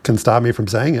nobody can stop me from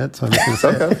saying it. So I'm just going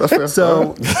to say it. That's fair.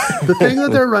 So the thing that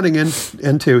they're running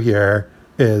into here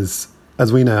is,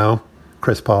 as we know,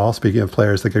 Chris Paul, speaking of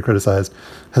players that get criticized,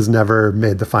 has never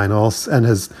made the finals and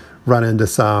has run into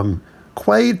some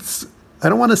quite, I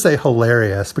don't want to say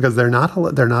hilarious because they're not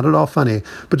at all funny,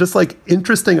 but just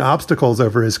interesting obstacles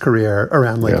over his career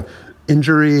around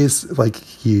injuries.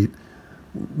 He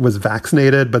was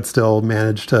vaccinated but still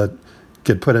managed to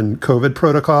get put in COVID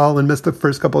protocol and missed the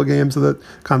first couple of games of the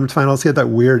conference finals. He had that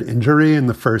weird injury in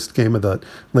the first game of the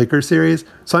Lakers series.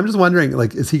 So I'm just wondering,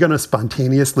 like, is he going to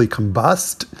spontaneously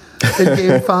combust in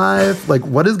game 5? Like,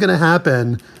 what is going to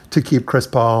happen to keep Chris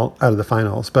Paul out of the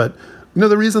finals? But,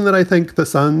 the reason that I think the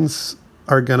Suns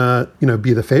are going to,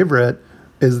 be the favorite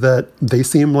is that they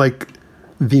seem like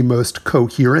the most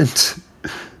coherent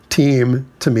team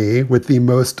to me with the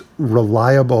most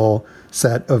reliable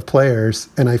set of players.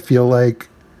 And I feel like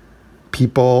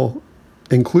people,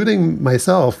 including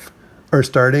myself, are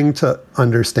starting to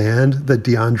understand that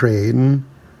DeAndre Ayton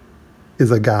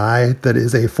is a guy that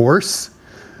is a force.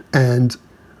 And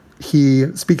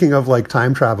speaking of like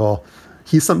time travel,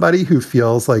 he's somebody who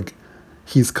feels like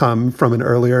he's come from an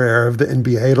earlier era of the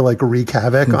NBA to like wreak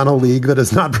havoc on a league that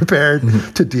is not prepared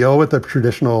to deal with a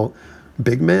traditional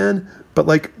big man. But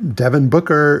like Devin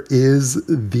Booker is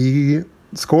the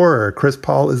scorer. Chris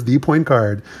Paul is the point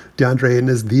guard. DeAndre Ayton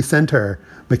is the center.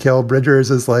 Mikal Bridges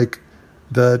is like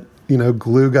the,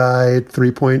 glue guy,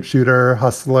 3-point shooter,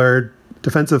 hustler,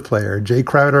 defensive player. Jay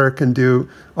Crowder can do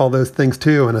all those things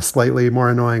too in a slightly more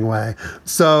annoying way.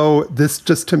 So this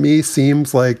just to me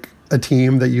seems like a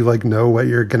team that you like know what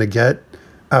you're going to get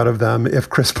out of them if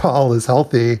Chris Paul is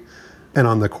healthy and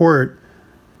on the court.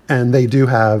 And they do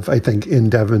have, I think, in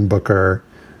Devin Booker,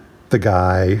 the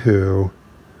guy who,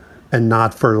 and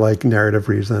not for like narrative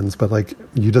reasons, but like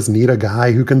you just need a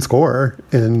guy who can score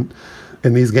in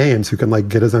these games, who can like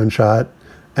get his own shot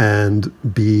and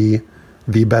be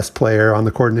the best player on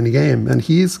the court in any game. And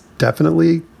he's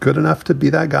definitely good enough to be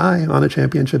that guy on a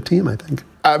championship team, I think.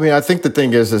 I mean, I think the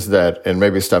thing is that, and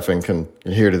maybe Stefan can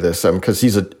hear to this, because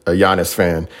he's a Giannis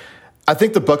fan. I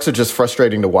think the Bucks are just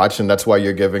frustrating to watch, and that's why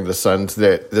you're giving the Suns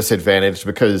this advantage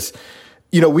because,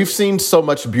 we've seen so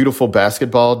much beautiful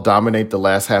basketball dominate the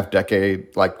last half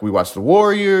decade. Like we watched the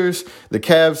Warriors, the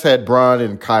Cavs had Bron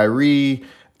and Kyrie.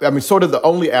 I mean, sort of the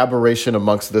only aberration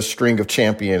amongst the string of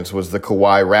champions was the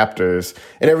Kawhi Raptors,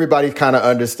 and everybody kind of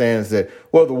understands that,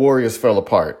 well, the Warriors fell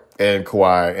apart and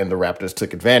Kawhi and the Raptors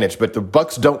took advantage, but the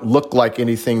Bucks don't look like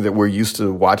anything that we're used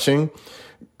to watching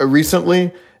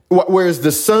recently. Whereas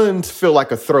the Suns feel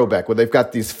like a throwback where they've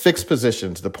got these fixed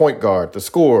positions, the point guard, the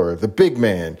scorer, the big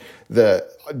man, the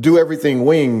do everything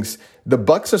wings. The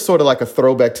Bucks are sort of like a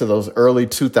throwback to those early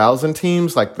 2000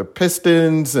 teams, like the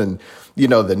Pistons and,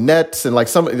 the Nets and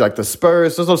like like the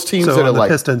Spurs. Those teams that are the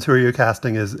like Pistons, who are you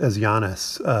casting as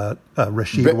Giannis?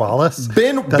 Rasheed Wallace?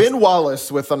 Ben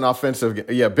Wallace with an offensive.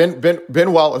 Yeah,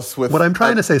 Ben Wallace with what I'm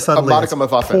trying to say subtly a modicum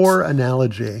of offense. Poor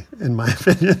analogy, in my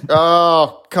opinion.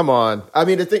 Oh, come on.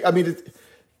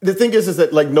 The thing is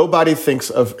that like nobody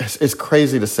thinks of, it's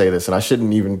crazy to say this, and I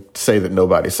shouldn't even say that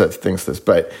nobody thinks this,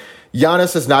 but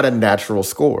Giannis is not a natural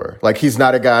scorer. Like he's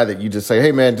not a guy that you just say,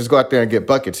 hey man, just go out there and get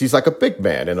buckets. He's like a big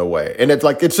man in a way. And it's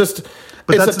like, it's just,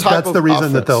 but it's that's the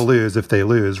reason that they'll lose if they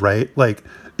lose, right? Like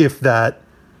if that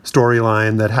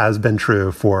storyline that has been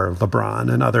true for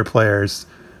LeBron and other players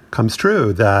comes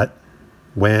true, that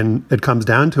when it comes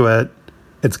down to it,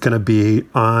 it's going to be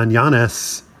on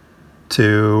Giannis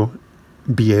to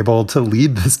be able to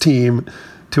lead this team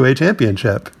to a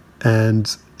championship.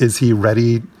 And is he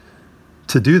ready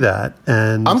to do that?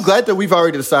 And I'm glad that we've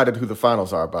already decided who the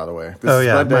finals are, by the way.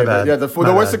 My bad. Yeah, the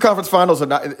Western Conference Finals are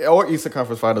not, or Eastern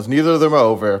Conference Finals. Neither of them are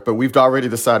over, but we've already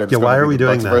decided. Yeah, why are we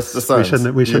doing this? We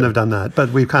shouldn't have done that. But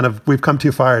we've come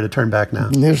too far to turn back now.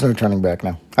 There's no turning back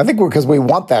now. I think because we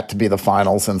want that to be the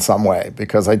finals in some way,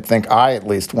 because I think I at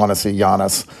least want to see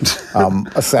Giannis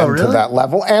ascend to that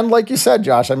level. And like you said,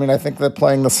 Josh, I mean, I think that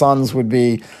playing the Suns would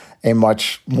be a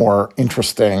much more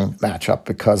interesting matchup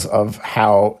because of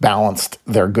how balanced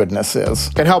their goodness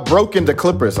is. And how broken the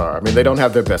Clippers are. I mean, they don't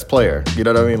have their best player. You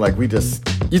know what I mean? Like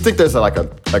you think there's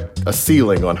a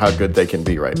ceiling on how good they can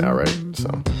be right now, right? So,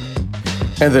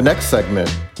 in the next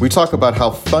segment, we talk about how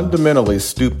fundamentally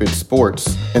stupid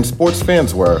sports and sports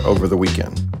fans were over the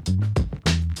weekend.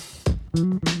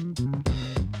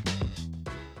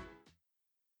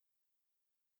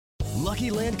 Lucky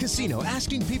Land Casino,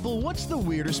 asking people, what's the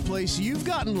weirdest place you've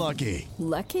gotten lucky?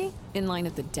 Lucky? In line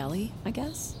at the deli, I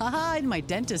guess? Aha, in my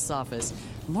dentist's office.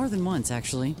 More than once,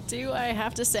 actually. Do I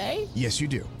have to say? Yes, you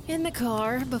do. In the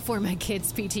car before my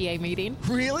kids' PTA meeting.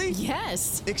 Really?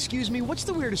 Yes. Excuse me, what's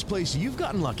the weirdest place you've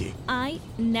gotten lucky? I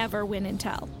never win and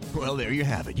tell. Well, there you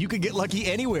have it. You can get lucky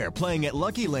anywhere, playing at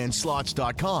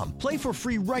LuckyLandSlots.com. Play for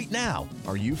free right now.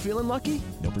 Are you feeling lucky?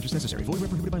 No purchase necessary. Void where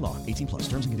prohibited by law. 18+.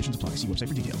 Terms and conditions apply. See website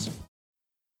for details.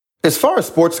 As far as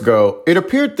sports go, it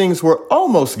appeared things were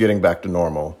almost getting back to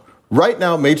normal. Right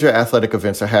now, major athletic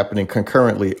events are happening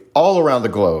concurrently all around the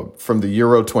globe, from the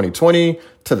Euro 2020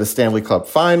 to the Stanley Cup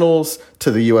Finals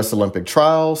to the U.S. Olympic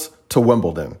trials to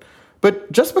Wimbledon.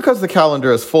 But just because the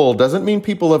calendar is full doesn't mean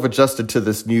people have adjusted to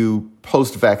this new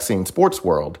post-vaccine sports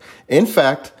world. In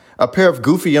fact, a pair of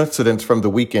goofy incidents from the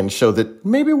weekend show that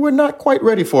maybe we're not quite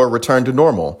ready for a return to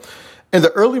normal. In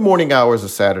the early morning hours of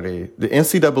Saturday, the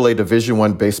NCAA Division I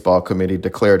Baseball Committee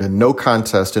declared a no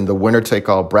contest in the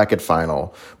winner-take-all bracket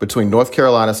final between North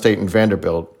Carolina State and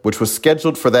Vanderbilt, which was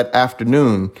scheduled for that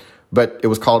afternoon, but it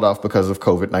was called off because of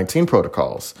COVID-19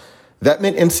 protocols. That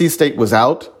meant NC State was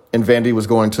out, and Vandy was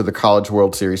going to the College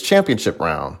World Series championship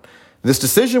round. This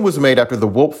decision was made after the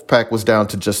Wolfpack was down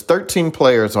to just 13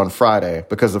 players on Friday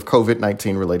because of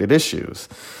COVID-19 related issues.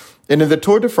 And in the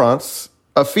Tour de France,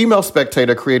 a female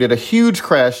spectator created a huge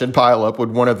crash and pileup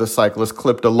when one of the cyclists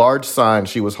clipped a large sign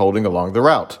she was holding along the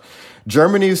route.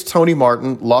 Germany's Tony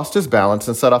Martin lost his balance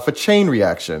and set off a chain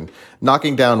reaction,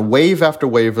 knocking down wave after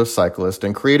wave of cyclists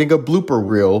and creating a blooper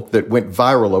reel that went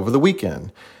viral over the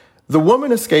weekend. The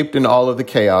woman escaped in all of the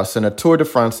chaos, and a Tour de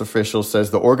France official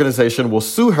says the organization will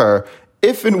sue her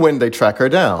if and when they track her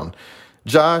down.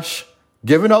 Josh,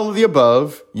 given all of the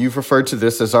above, you've referred to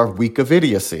this as our week of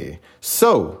idiocy.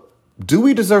 So, do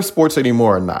we deserve sports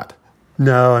anymore or not?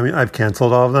 No, I mean, I've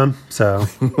canceled all of them, so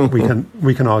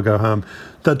we can all go home.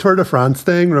 The Tour de France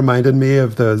thing reminded me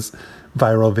of those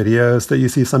viral videos that you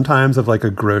see sometimes of like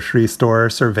a grocery store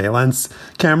surveillance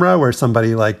camera where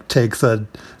somebody like takes a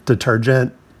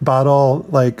detergent bottle,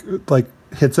 like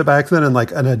hits it by accident, and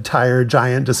like an entire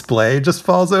giant display just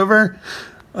falls over.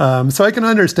 So I can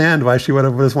understand why she would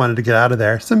have just wanted to get out of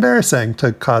there. It's embarrassing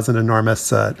to cause an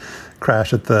enormous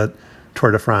crash at the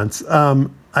Tour de France.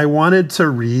 I wanted to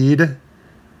read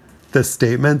the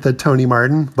statement that Tony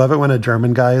Martin, love it when a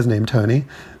German guy is named Tony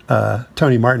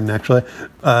Martin actually,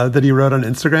 that he wrote on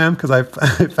Instagram, because I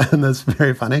found this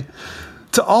very funny.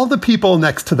 To all the people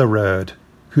next to the road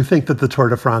who think that the Tour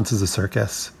de France is a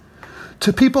circus,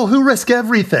 to people who risk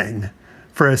everything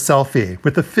for a selfie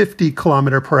with a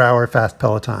 50-kilometer-per-hour fast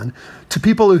Peloton, to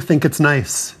people who think it's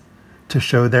nice to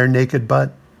show their naked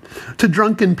butt, to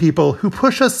drunken people who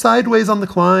push us sideways on the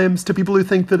climbs, to people who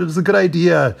think that it is a good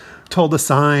idea to hold a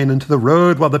sign into the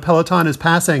road while the Peloton is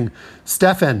passing.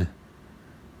 Stefan,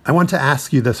 I want to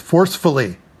ask you this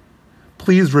forcefully.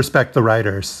 Please respect the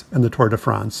riders and the Tour de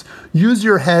France. Use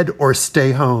your head or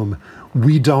stay home.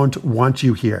 We don't want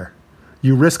you here.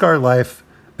 You risk our life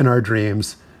and our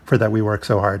dreams for that we work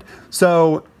so hard.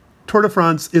 So Tour de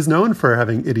France is known for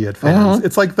having idiot fans.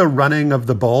 It's like the running of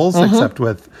the bulls, except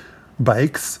with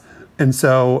bikes. And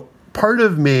so part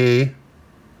of me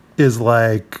is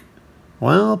like,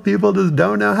 well, people just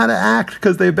don't know how to act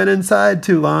because they've been inside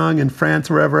too long in France,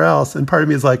 wherever else. And part of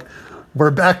me is like, we're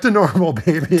back to normal,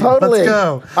 baby. Totally. Let's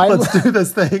go. Let's do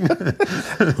this thing.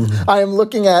 I am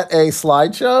looking at a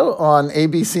slideshow on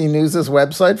ABC News'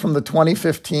 website from the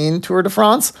 2015 Tour de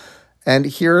France. And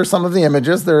here are some of the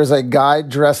images. There is a guy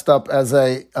dressed up as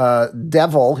a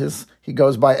devil. He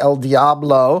goes by El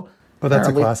Diablo. Oh, that's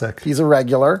apparently a classic. He's a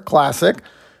regular. Classic.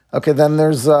 Okay, then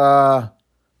there's, where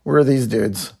are these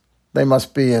dudes? They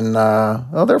must be in,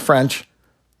 they're French.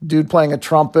 Dude playing a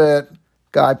trumpet.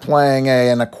 Guy playing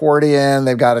an accordion.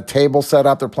 They've got a table set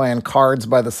up. They're playing cards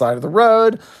by the side of the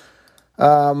road.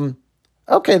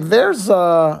 Okay, there's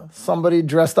somebody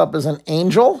dressed up as an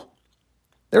angel.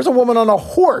 There's a woman on a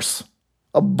horse,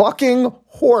 a bucking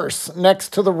horse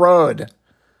next to the road.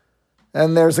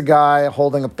 And there's a guy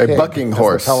holding a pig. A bucking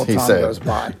horse, he said. Goes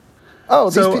by. Oh,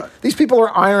 these people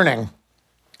are ironing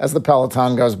as the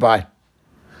Peloton goes by.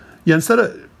 Yeah,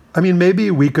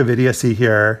 maybe week of idiocy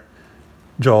here,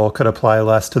 Joel, could apply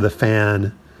less to the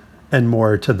fan and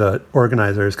more to the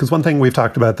organizers. Because one thing we've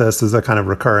talked about this is a kind of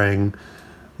recurring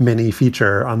mini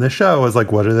feature on this show is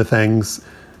like, what are the things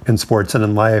in sports and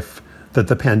in life that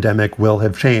the pandemic will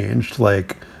have changed?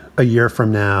 Like a year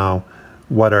from now,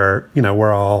 what are,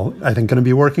 we're all, I think, going to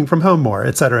be working from home more,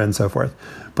 et cetera, and so forth.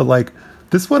 But like,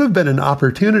 this would have been an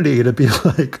opportunity to be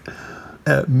like,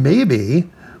 maybe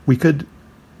we could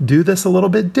do this a little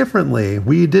bit differently.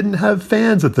 We didn't have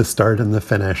fans at the start and the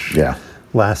finish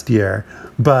last year.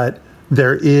 But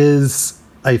there is,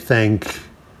 I think,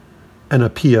 an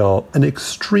appeal, an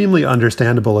extremely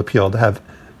understandable appeal to have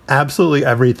absolutely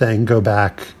everything go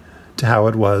back to how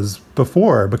it was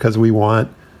before, because we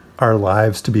want our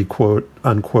lives to be quote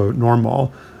unquote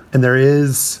normal. And there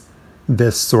is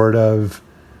this sort of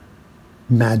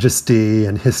majesty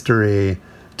and history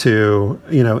to,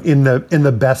 in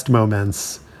the best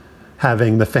moments,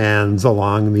 having the fans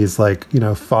along these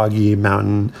foggy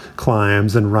mountain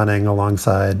climbs and running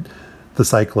alongside the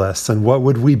cyclists. And what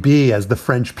would we be as the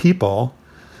French people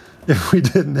if we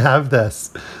didn't have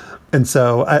this? And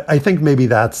so I think maybe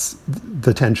that's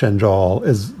the tension, Joel,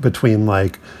 is between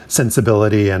like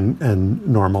sensibility and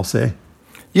normalcy.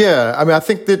 Yeah, I mean, I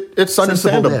think that it's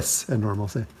understandable. Sensibleness and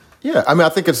normalcy. Yeah, I mean, I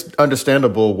think it's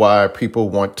understandable why people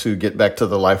want to get back to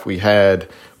the life we had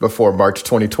before March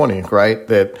 2020, right?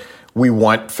 That we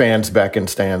want fans back in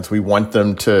stands. We want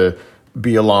them to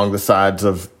be along the sides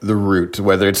of the route,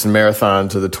 whether it's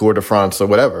marathons or the Tour de France or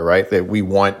whatever, right? That we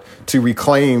want to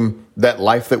reclaim that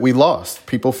life that we lost.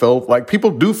 People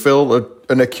do feel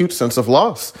an acute sense of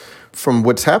loss from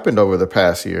what's happened over the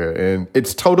past year. And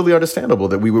it's totally understandable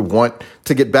that we would want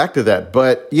to get back to that.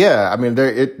 But yeah, I mean,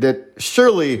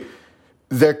 surely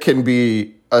there can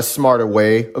be a smarter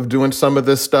way of doing some of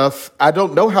this stuff. I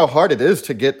don't know how hard it is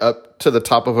to get up to the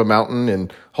top of a mountain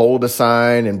and hold a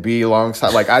sign and be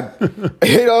alongside. Like you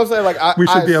know what I'm saying? Like we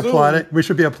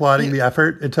should be applauding the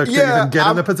effort it took to even get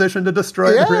in the position to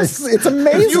destroy the race. It's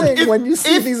amazing when you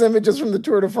see these images from the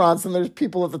Tour de France and there's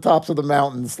people at the tops of the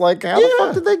mountains. Like, how the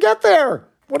fuck did they get there?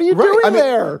 What are you doing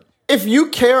there? If you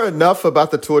care enough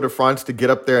about the Tour de France to get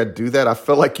up there and do that, I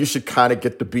feel like you should kind of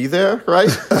get to be there, right?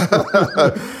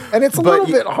 And it's a little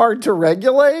bit hard to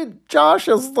regulate, Josh,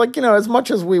 as like, you know, as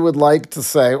much as we would like to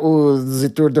say, oh, the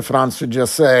Tour de France should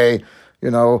just say,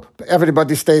 you know,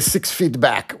 everybody stay 6 feet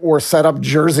back or set up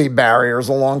jersey barriers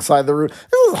alongside the route.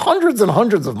 This is hundreds and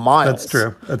hundreds of miles. That's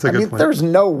true. That's a good point. There's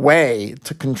no way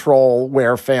to control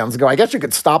where fans go. I guess you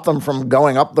could stop them from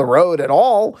going up the road at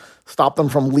all, stop them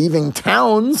from leaving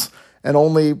towns, and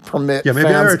only permit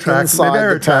fans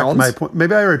inside the towns.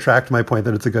 Maybe I retract my point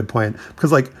that it's a good point.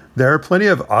 Because, like, there are plenty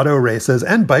of auto races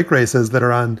and bike races that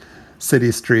are on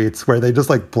city streets where they just,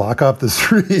 like, block off the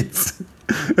streets.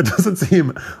 It doesn't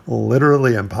seem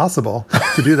literally impossible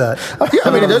to do that. Yeah,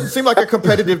 I mean, it doesn't seem like a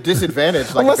competitive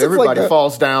disadvantage. Like, if everybody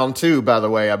falls down, too, by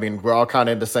the way, I mean, we're all kind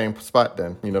of in the same spot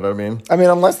then. You know what I mean? I mean,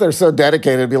 unless they're so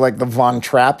dedicated, it'd be like the Von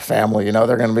Trapp family. You know,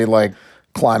 they're going to be, like,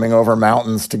 climbing over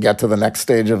mountains to get to the next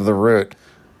stage of the route.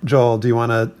 Joel, do you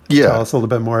want to tell us a little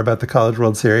bit more about the College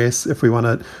World Series if we want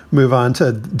to move on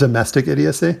to domestic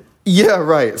idiocy? Yeah,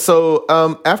 right. So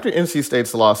after NC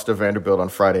State's loss to Vanderbilt on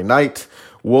Friday night,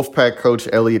 Wolfpack coach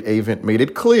Elliott Avent made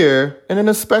it clear in an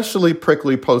especially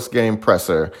prickly post-game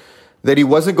presser that he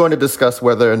wasn't going to discuss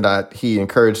whether or not he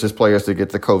encouraged his players to get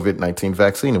the COVID-19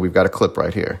 vaccine. And we've got a clip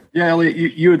right here. Yeah, Elliott,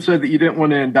 you had said that you didn't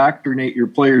want to indoctrinate your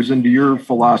players into your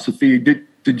philosophy. Did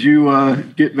you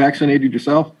get vaccinated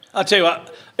yourself? I'll tell you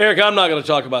what, Eric, I'm not going to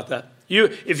talk about that.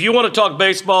 If you want to talk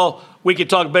baseball, we can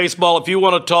talk baseball. If you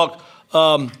want to talk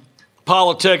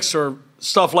politics or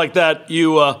stuff like that,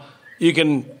 you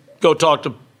can go talk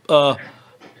to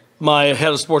my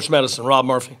head of sports medicine, Rob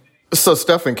Murphy. So,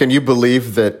 Stefan, can you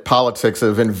believe that politics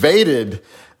have invaded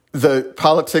the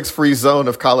politics-free zone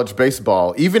of college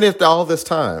baseball, even after all this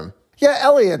time? Yeah,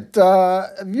 Elliott,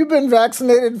 have you been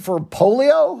vaccinated for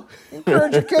polio?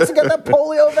 Encourage your kids to get that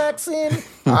polio vaccine?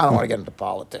 I don't want to get into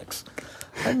politics.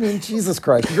 I mean, Jesus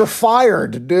Christ, you're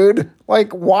fired, dude.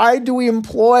 Like, why do we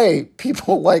employ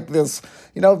people like this?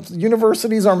 You know,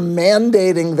 universities are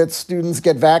mandating that students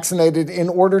get vaccinated in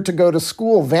order to go to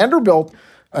school. Vanderbilt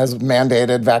has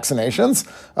mandated vaccinations.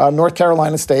 North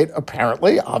Carolina State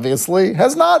obviously,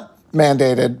 has not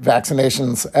mandated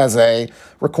vaccinations as a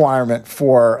requirement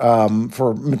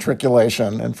for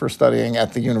matriculation and for studying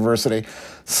at the university.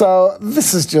 So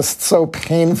this is just so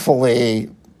painfully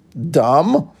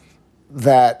dumb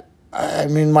that, I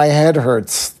mean, my head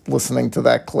hurts listening to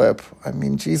that clip. I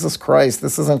mean, Jesus Christ,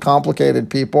 this isn't complicated,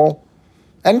 people.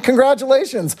 And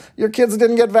congratulations, your kids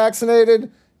didn't get vaccinated.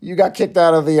 You got kicked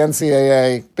out of the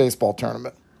NCAA baseball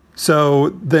tournament. So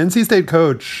the NC State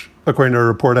coach, according to a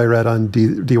report I read on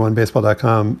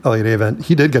D1Baseball.com, Elliott Avent,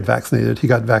 he did get vaccinated. He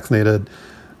got vaccinated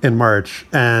in March.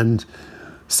 And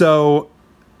so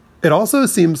it also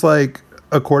seems like,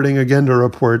 according again to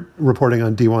reporting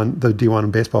on the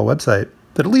D1 Baseball website,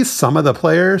 that at least some of the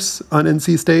players on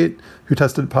NC State who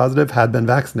tested positive had been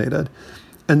vaccinated.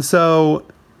 And so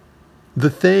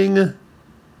the thing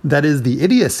that is the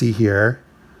idiocy here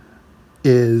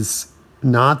is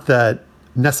not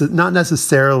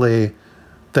necessarily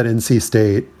that NC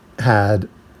State had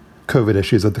COVID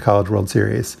issues at the College World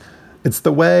Series. It's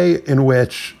the way in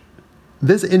which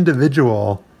this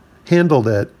individual handled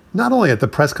it, not only at the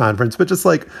press conference, but just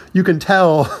like you can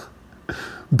tell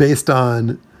based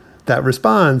on that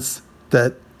response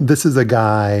that this is a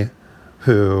guy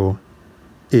who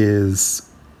is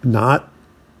not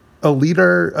a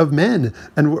leader of men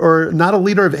or not a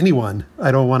leader of anyone.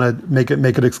 I don't want to make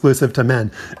it exclusive to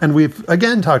men. And we've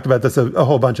again talked about this a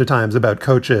whole bunch of times about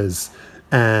coaches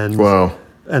and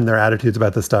their attitudes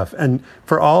about this stuff. And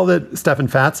for all that Stefan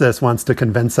Fatsis wants to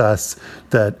convince us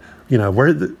that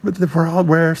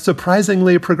we're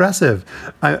surprisingly progressive.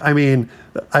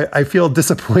 I feel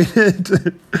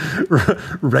disappointed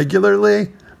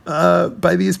regularly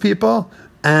by these people.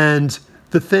 And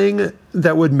the thing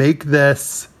that would make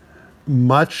this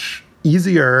much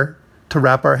easier to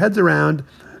wrap our heads around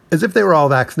is if they were all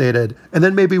vaccinated. And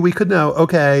then maybe we could know,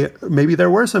 okay, maybe there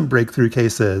were some breakthrough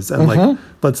cases. And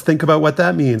let's think about what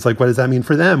that means. Like, what does that mean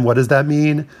for them? What does that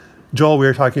mean? Joel, we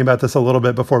were talking about this a little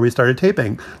bit before we started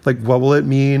taping. Like, what will it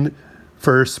mean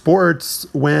for sports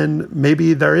when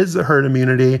maybe there is a herd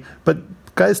immunity, but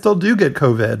guys still do get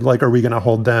COVID? Like, are we going to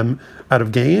hold them out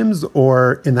of games?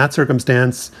 Or in that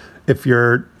circumstance, if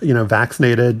you're,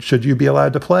 vaccinated, should you be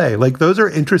allowed to play? Like, those are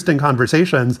interesting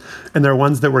conversations, and they're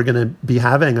ones that we're going to be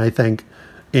having, I think,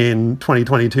 in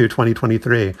 2022,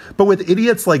 2023. But with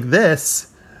idiots like this,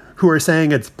 who are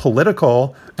saying it's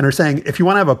political and are saying, if you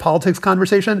want to have a politics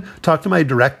conversation, talk to my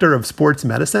director of sports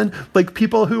medicine. Like,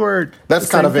 people who are... That's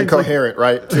kind of incoherent,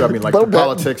 right? Too. I mean, like,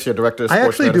 politics, your director of sports medicine. I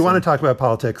actually do want to talk about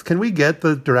politics. Can we get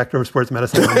the director of sports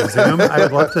medicine on Zoom? I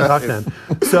would love to talk to him.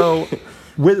 So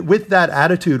with that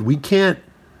attitude, we can't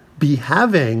be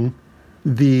having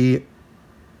the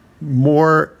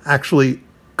more actually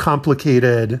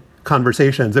complicated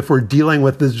conversations. If we're dealing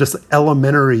with this just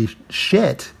elementary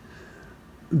shit,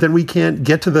 then we can't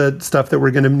get to the stuff that we're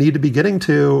going to need to be getting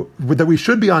to, that we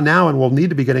should be on now and will need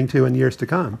to be getting to in years to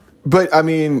come. But I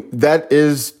mean, that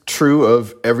is true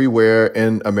of everywhere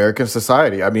in American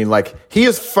society. I mean, like, he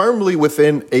is firmly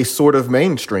within a sort of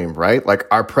mainstream, right? Like,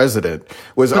 our president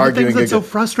was arguing. The thing that's so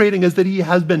frustrating is that he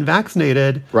has been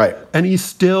vaccinated, right? And he's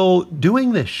still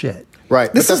doing this shit.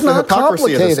 Right. This is not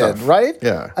complicated, right?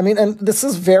 Yeah. I mean, and this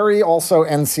is very also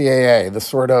NCAA, the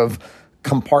sort of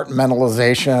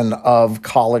compartmentalization of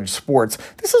college sports.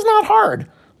 This is not hard.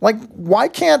 Like, why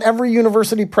can't every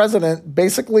university president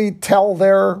basically tell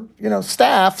their,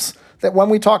 staffs that when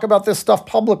we talk about this stuff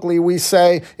publicly, we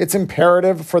say it's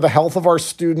imperative for the health of our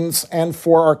students and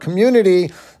for our community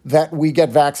that we get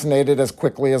vaccinated as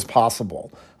quickly as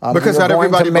possible. Because not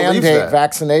everybody believes that. Mandate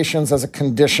vaccinations as a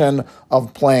condition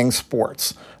of playing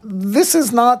sports. This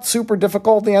is not super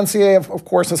difficult. The NCAA, of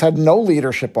course, has had no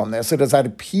leadership on this. It has had a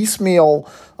piecemeal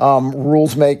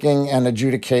rules making and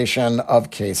adjudication of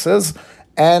cases,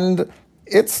 and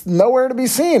it's nowhere to be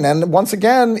seen. And once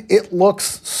again, it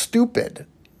looks stupid.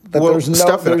 That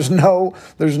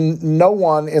there's no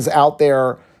one is out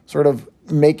there sort of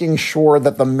making sure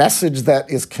that the message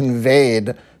that is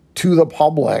conveyed to the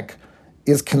public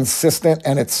is consistent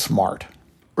and it's smart.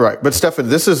 Right. But Stefan,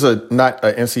 this is not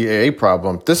an NCAA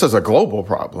problem. This is a global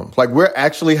problem. Like, we're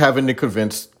actually having to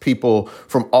convince people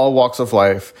from all walks of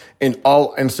life in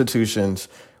all institutions,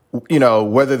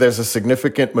 whether there's a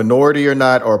significant minority or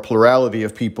not, or a plurality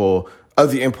of people,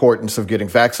 of the importance of getting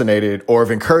vaccinated or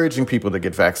of encouraging people to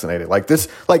get vaccinated.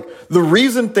 The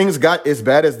reason things got as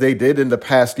bad as they did in the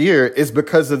past year is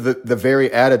because of the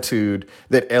very attitude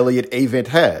that Elliott Avent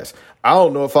has. I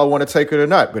don't know if I want to take it or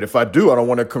not, but if I do, I don't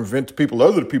want to convince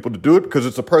other people to do it because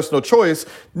it's a personal choice,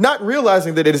 not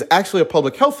realizing that it is actually a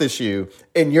public health issue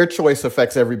and your choice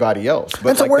affects everybody else. But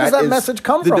and so where does that message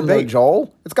come from, though,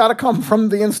 Joel? It's got to come from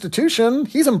the institution.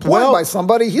 He's employed by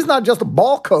somebody. He's not just a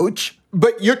ball coach.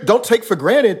 But don't take for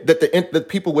granted that the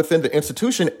people within the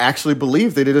institution actually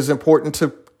believe that it is important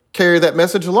to carry that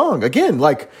message along. Again,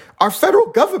 like, our federal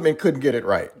government couldn't get it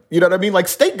right. You know what I mean? Like,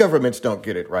 state governments don't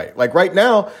get it right. Like, right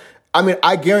now, I mean,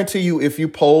 I guarantee you, if you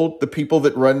polled the people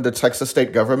that run the Texas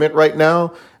state government right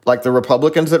now, like the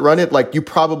Republicans that run it, like, you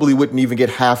probably wouldn't even get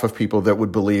half of people that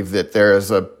would believe that there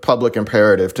is a public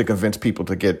imperative to convince people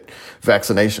to get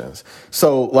vaccinations.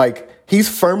 So, like, he's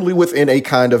firmly within a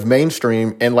kind of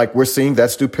mainstream, and, like, we're seeing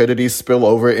that stupidity spill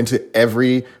over into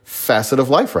every facet of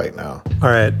life right now. All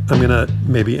right, I'm going to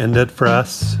maybe end it for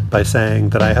us by saying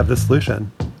that I have the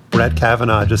solution. Brett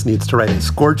Kavanaugh just needs to write a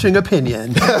scorching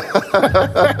opinion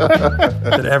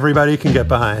that everybody can get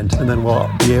behind, and then we'll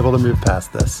be able to move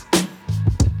past this.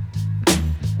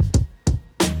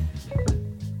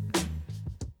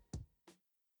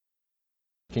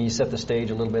 Can you set the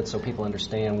stage a little bit so people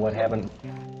understand what happened?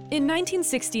 In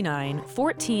 1969,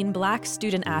 14 black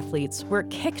student athletes were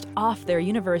kicked off their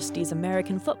university's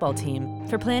American football team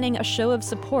for planning a show of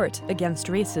support against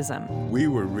racism. We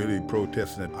were really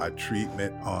protesting our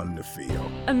treatment on the field.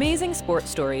 Amazing Sports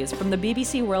Stories from the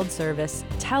BBC World Service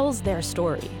tells their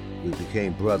story. We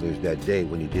became brothers that day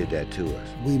when he did that to us.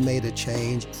 We made a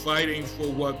change. Fighting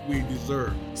for what we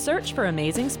deserve. Search for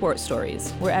Amazing Sports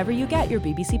Stories wherever you get your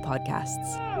BBC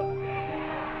podcasts.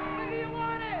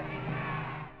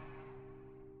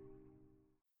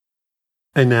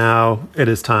 And now it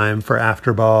is time for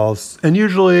After Balls. And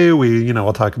usually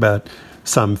we'll talk about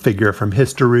some figure from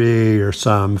history or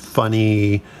some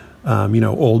funny,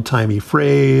 old-timey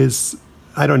phrase.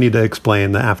 I don't need to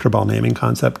explain the after-ball naming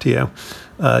concept to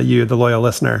you, the loyal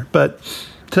listener. But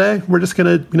today, we're just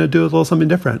going to do a little something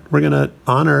different. We're going to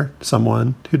honor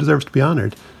someone who deserves to be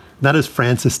honored. And that is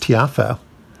Frances Tiafoe,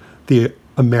 the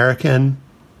American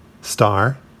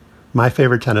star, my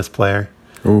favorite tennis player,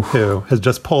 who has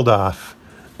just pulled off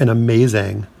an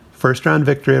amazing first-round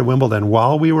victory at Wimbledon.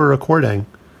 While we were recording,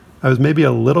 I was maybe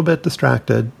a little bit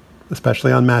distracted,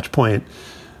 especially on match point.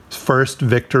 First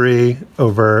victory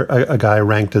over a guy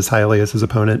ranked as highly as his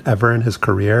opponent ever in his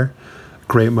career.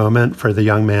 Great moment for the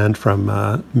young man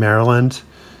from Maryland.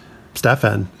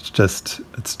 Stefan, it's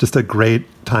just a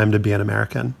great time to be an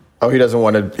American. Oh, he doesn't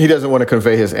want to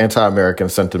convey his anti-American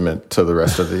sentiment to the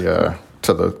rest of the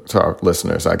to our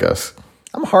listeners, I guess.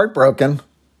 I'm heartbroken.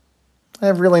 I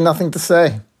have really nothing to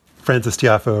say. Frances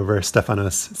Tiafoe over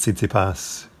Stefanos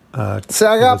Tsitsipas. Se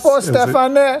agapo,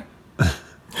 Stefane.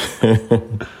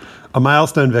 A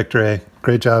milestone victory.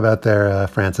 Great job out there,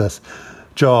 Frances.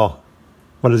 Joel,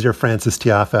 what is your Frances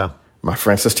Tiafoe? My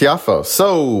Frances Tiafoe.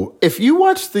 So, if you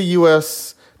watched the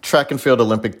U.S. track and field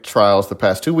Olympic trials the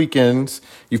past 2 weekends,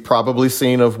 you've probably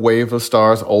seen a wave of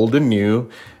stars old and new.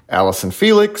 Allison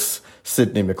Felix,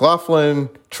 Sydney McLaughlin,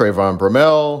 Trayvon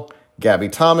Bromell, Gabby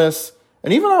Thomas,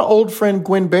 and even our old friend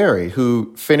Gwen Berry,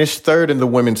 who finished third in the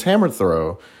women's hammer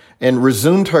throw and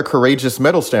resumed her courageous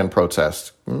medal stand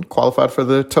protest, qualified for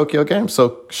the Tokyo Games.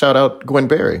 So shout out Gwen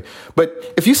Berry.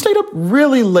 But if you stayed up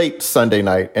really late Sunday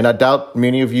night, and I doubt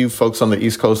many of you folks on the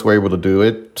East Coast were able to do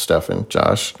it, Stefan,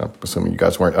 Josh, I'm assuming you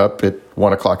guys weren't up at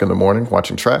 1 o'clock in the morning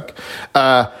watching track,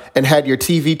 and had your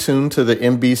TV tuned to the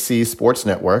NBC Sports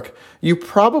Network, you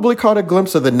probably caught a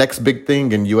glimpse of the next big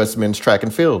thing in U.S. men's track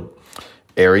and field.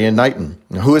 Erriyon Knighton.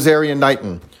 Now, who is Erriyon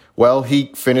Knighton? Well,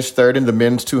 he finished third in the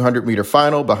men's 200-meter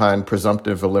final behind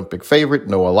presumptive Olympic favorite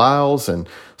Noah Lyles and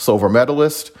silver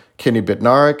medalist Kenny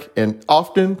Bednarek. And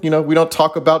often, we don't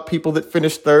talk about people that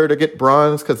finish third or get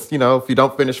bronze because, if you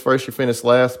don't finish first, you finish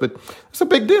last. But it's a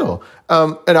big deal.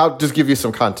 And I'll just give you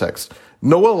some context.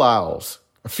 Noah Lyles,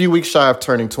 a few weeks shy of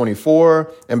turning 24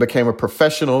 and became a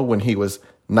professional when he was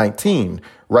 19,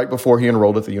 right before he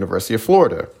enrolled at the University of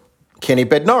Florida. Kenny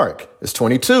Bednarek is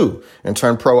 22 and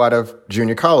turned pro out of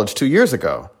junior college 2 years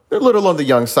ago. They're a little on the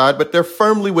young side, but they're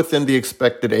firmly within the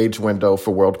expected age window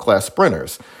for world-class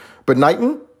sprinters. But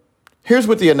Knighton, here's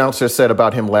what the announcer said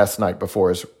about him last night before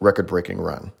his record-breaking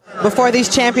run. Before these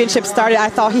championships started, I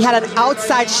thought he had an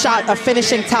outside shot of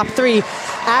finishing top 3.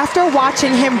 After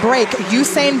watching him break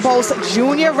Usain Bolt's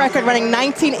junior record running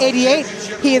 1988,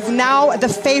 he is now the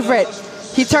favorite.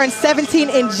 He turned 17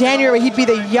 in January. He'd be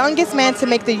the youngest man to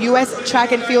make the U.S.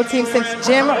 track and field team since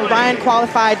Jim Ryan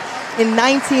qualified in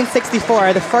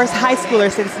 1964, the first high schooler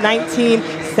since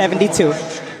 1972.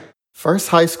 First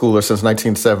high schooler since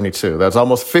 1972. That's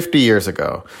almost 50 years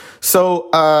ago. So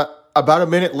about a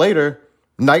minute later,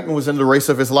 Knighton was in the race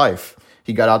of his life.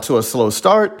 He got out to a slow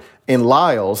start, and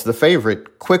Lyles, the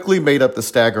favorite, quickly made up the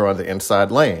stagger on the inside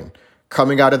lane.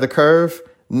 Coming out of the curve,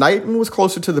 Knighton was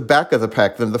closer to the back of the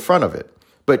pack than the front of it.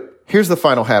 But here's the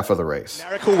final half of the race.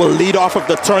 Miracle will lead off of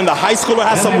the turn. The high schooler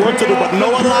has some work to do, but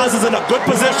Noah Lyles is in a good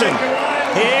position.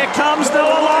 Here comes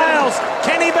Noah Lyles.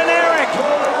 Kenny Bednarek.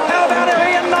 How about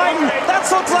Erriyon Knighton? That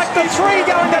looks like the 3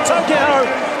 going to Tokyo.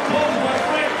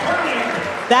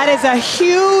 That is a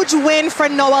huge win for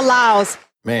Noah Lyles.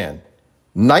 Man,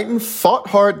 Knighton fought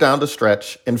hard down the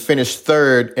stretch and finished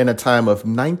third in a time of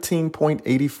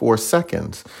 19.84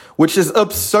 seconds, which is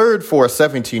absurd for a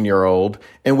 17-year-old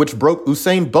and which broke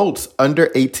Usain Bolt's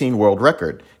under-18 world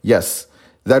record. Yes,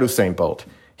 that Usain Bolt.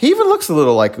 He even looks a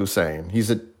little like Usain.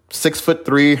 He's at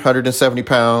 6'3", 170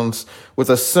 pounds, with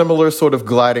a similar sort of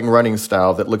gliding running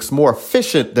style that looks more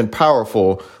efficient than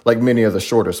powerful like many of the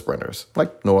shorter sprinters,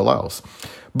 like Noah Lyles.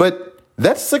 But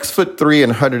that 6'3"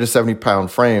 and 170-pound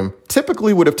frame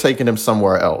typically would have taken him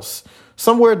somewhere else,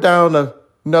 somewhere down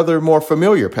another more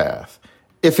familiar path,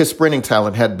 if his sprinting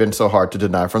talent hadn't been so hard to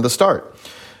deny from the start.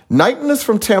 Knighton is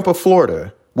from Tampa,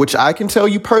 Florida, which I can tell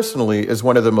you personally is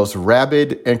one of the most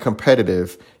rabid and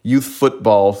competitive youth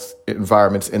football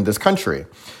environments in this country.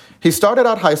 He started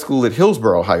out high school at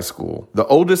Hillsborough High School, the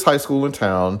oldest high school in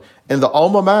town, and the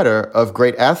alma mater of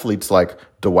great athletes like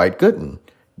Dwight Gooden,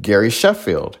 Gary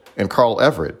Sheffield, and Carl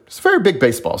Everett. It's a very big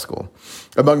baseball school,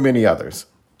 among many others.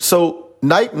 So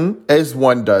Knighton, as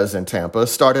one does in Tampa,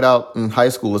 started out in high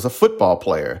school as a football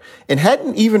player and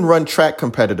hadn't even run track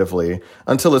competitively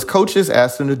until his coaches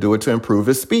asked him to do it to improve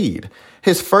his speed.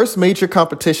 His first major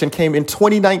competition came in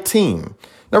 2019.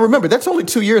 Now remember, that's only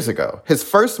 2 years ago. His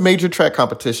first major track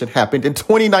competition happened in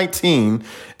 2019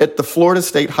 at the Florida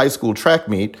State High School track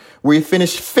meet, where he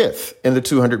finished 5th in the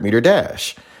 200-meter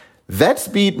dash. That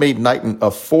speed made Knighton a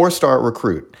 4-star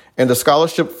recruit, and the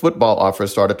scholarship football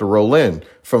offers started to roll in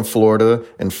from Florida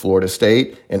and Florida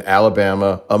State and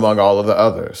Alabama, among all of the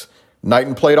others.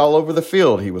 Knighton played all over the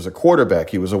field. He was a quarterback.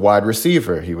 He was a wide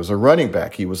receiver. He was a running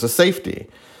back. He was a safety.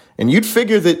 And you'd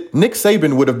figure that Nick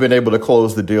Saban would have been able to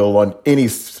close the deal on any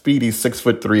speedy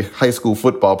 6'3" high school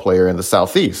football player in the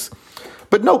Southeast.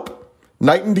 But nope,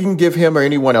 Knighton didn't give him or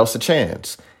anyone else a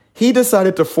chance. He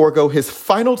decided to forego his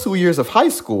final 2 years of high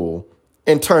school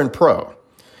and turn pro.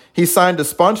 He signed a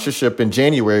sponsorship in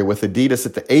January with Adidas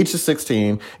at the age of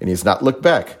 16, and he's not looked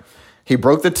back. He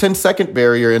broke the 10-second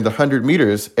barrier in the 100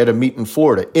 meters at a meet in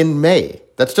Florida in May.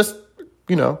 That's just,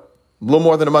 a little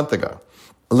more than a month ago.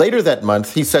 Later that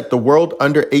month, he set the world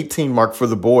under-18 mark for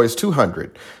the boys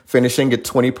 200, finishing at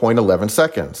 20.11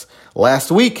 seconds.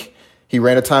 Last week, he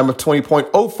ran a time of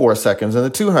 20.04 seconds in the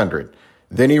 200.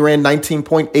 Then he ran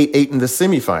 19.88 in the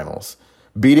semifinals,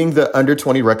 beating the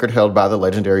under-20 record held by the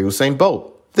legendary Usain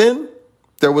Bolt. Then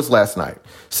there was last night.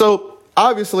 So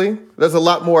obviously, there's a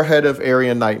lot more ahead of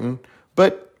Arian Knighton,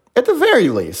 but at the very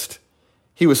least,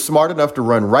 he was smart enough to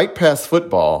run right past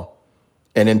football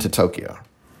and into Tokyo.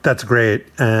 That's great.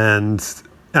 And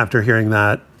after hearing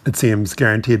that, it seems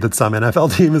guaranteed that some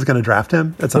NFL team is going to draft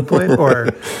him at some point or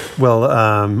will,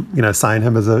 sign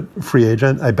him as a free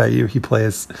agent. I bet you he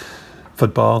plays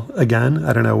football again.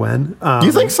 I don't know when.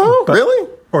 You think so? Really?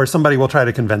 Or somebody will try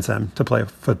to convince him to play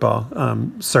football,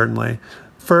 certainly.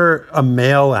 For a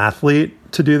male athlete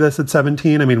to do this at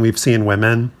 17, I mean, we've seen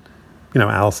women,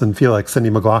 Allison Felix,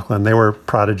 Cindy McLaughlin, they were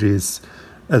prodigies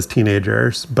as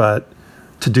teenagers, but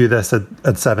to do this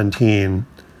at 17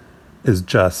 is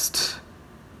just,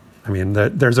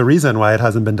 there's a reason why it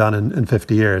hasn't been done in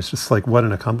 50 years. Just like, what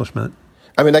an accomplishment.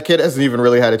 I mean, that kid hasn't even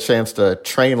really had a chance to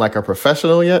train like a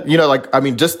professional yet.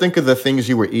 Just think of the things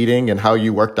you were eating and how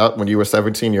you worked out when you were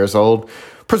 17 years old.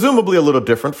 Presumably a little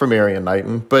different from Arian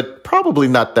Knighton, but probably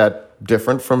not that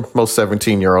different from most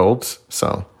 17-year-olds.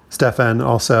 So, Stefan,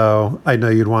 also, I know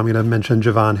you'd want me to mention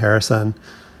Javon Harrison,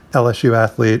 LSU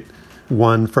athlete,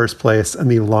 won first place in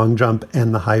the long jump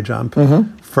and the high jump,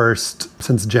 first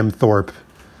since Jim Thorpe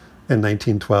in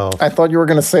 1912. I thought you were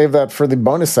going to save that for the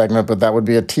bonus segment, but that would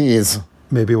be a tease.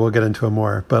 Maybe we'll get into it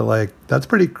more, but that's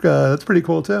pretty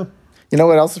cool too. You know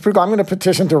what else is pretty cool? I'm going to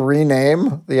petition to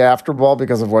rename the After Ball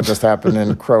because of what just happened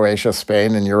in Croatia,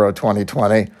 Spain in Euro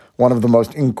 2020. One of the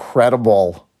most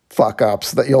incredible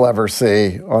fuck-ups that you'll ever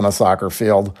see on a soccer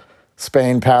field.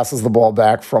 Spain passes the ball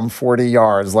back from 40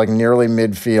 yards, nearly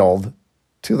midfield,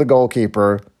 to the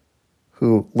goalkeeper,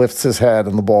 who lifts his head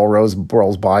and the ball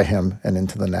rolls by him and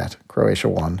into the net. Croatia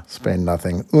 1, Spain 0.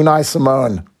 Unai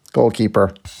Simon,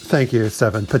 goalkeeper. Thank you,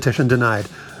 Stefan. Petition denied.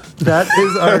 That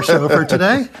is our show for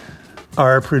today.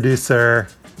 Our producer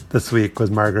this week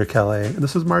was Margaret Kelly. And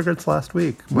this was Margaret's last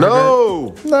week.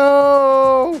 No!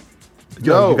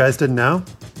 You guys didn't know?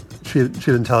 She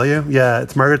didn't tell you? Yeah,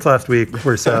 it's Margaret's last week.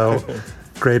 We're so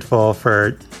grateful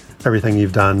for everything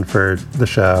you've done for the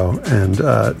show and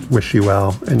wish you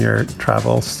well in your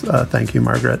travels. Thank you,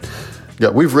 Margaret. Yeah,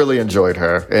 we've really enjoyed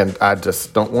her, and I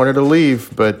just don't want her to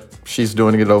leave, but she's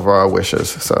doing it over our wishes,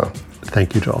 so.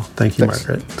 Thank you, Joel. Thank you, Thanks.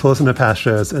 Margaret. To listen to past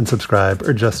shows and subscribe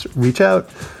or just reach out,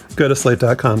 go to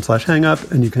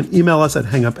slate.com/hangup, and you can email us at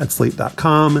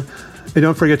hangup@slate.com. And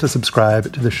don't forget to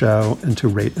subscribe to the show and to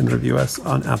rate and review us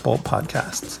on Apple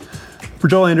Podcasts. For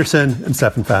Joel Anderson and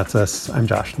Stefan Fatsis, I'm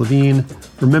Josh Levine.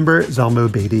 Remember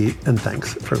Zalmo Beatty, and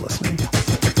thanks for listening.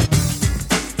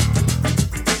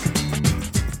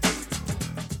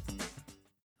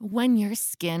 When your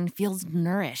skin feels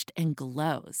nourished and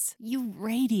glows, you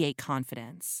radiate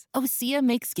confidence. Osea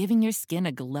makes giving your skin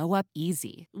a glow-up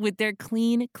easy with their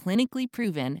clean, clinically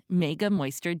proven Mega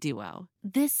Moisture Duo.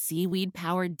 This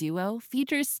seaweed-powered duo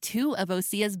features two of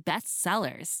Osea's best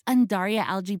sellers, Undaria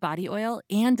Algae Body Oil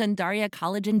and Undaria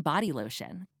Collagen Body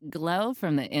Lotion. Glow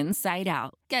from the inside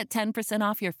out. Get 10%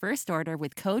 off your first order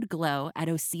with code GLOW at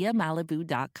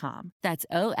OseaMalibu.com. That's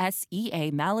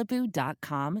OSEA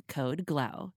Malibu.com, code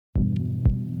GLOW.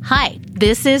 Hi,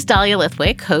 this is Dahlia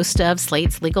Lithwick, host of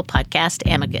Slate's legal podcast,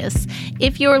 Amicus.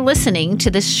 If you're listening to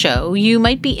this show, you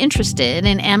might be interested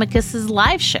in Amicus's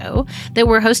live show that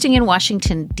we're hosting in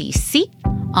Washington, D.C.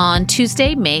 on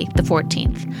Tuesday, May the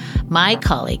 14th. My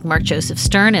colleague, Mark Joseph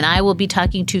Stern, and I will be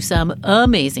talking to some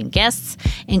amazing guests,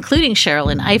 including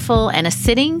Sherilyn Ifill and a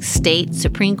sitting state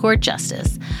Supreme Court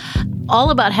justice. all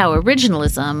about how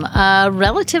originalism, a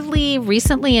relatively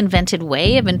recently invented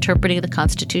way of interpreting the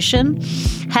Constitution,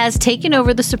 has taken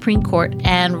over the Supreme Court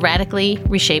and radically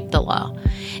reshaped the law.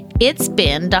 It's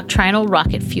been doctrinal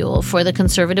rocket fuel for the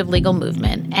conservative legal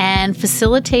movement and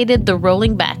facilitated the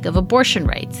rolling back of abortion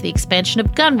rights, the expansion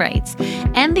of gun rights,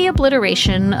 and the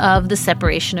obliteration of the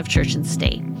separation of church and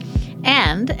state.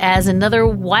 And as another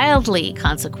wildly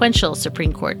consequential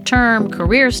Supreme Court term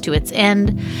careers to its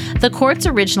end, the court's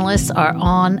originalists are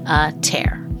on a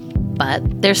tear.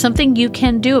 But there's something you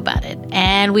can do about it,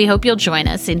 and we hope you'll join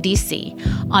us in D.C.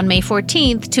 on May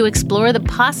 14th to explore the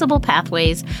possible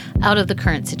pathways out of the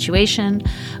current situation.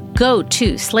 Go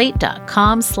to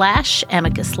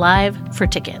slate.com/amicuslive for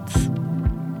tickets.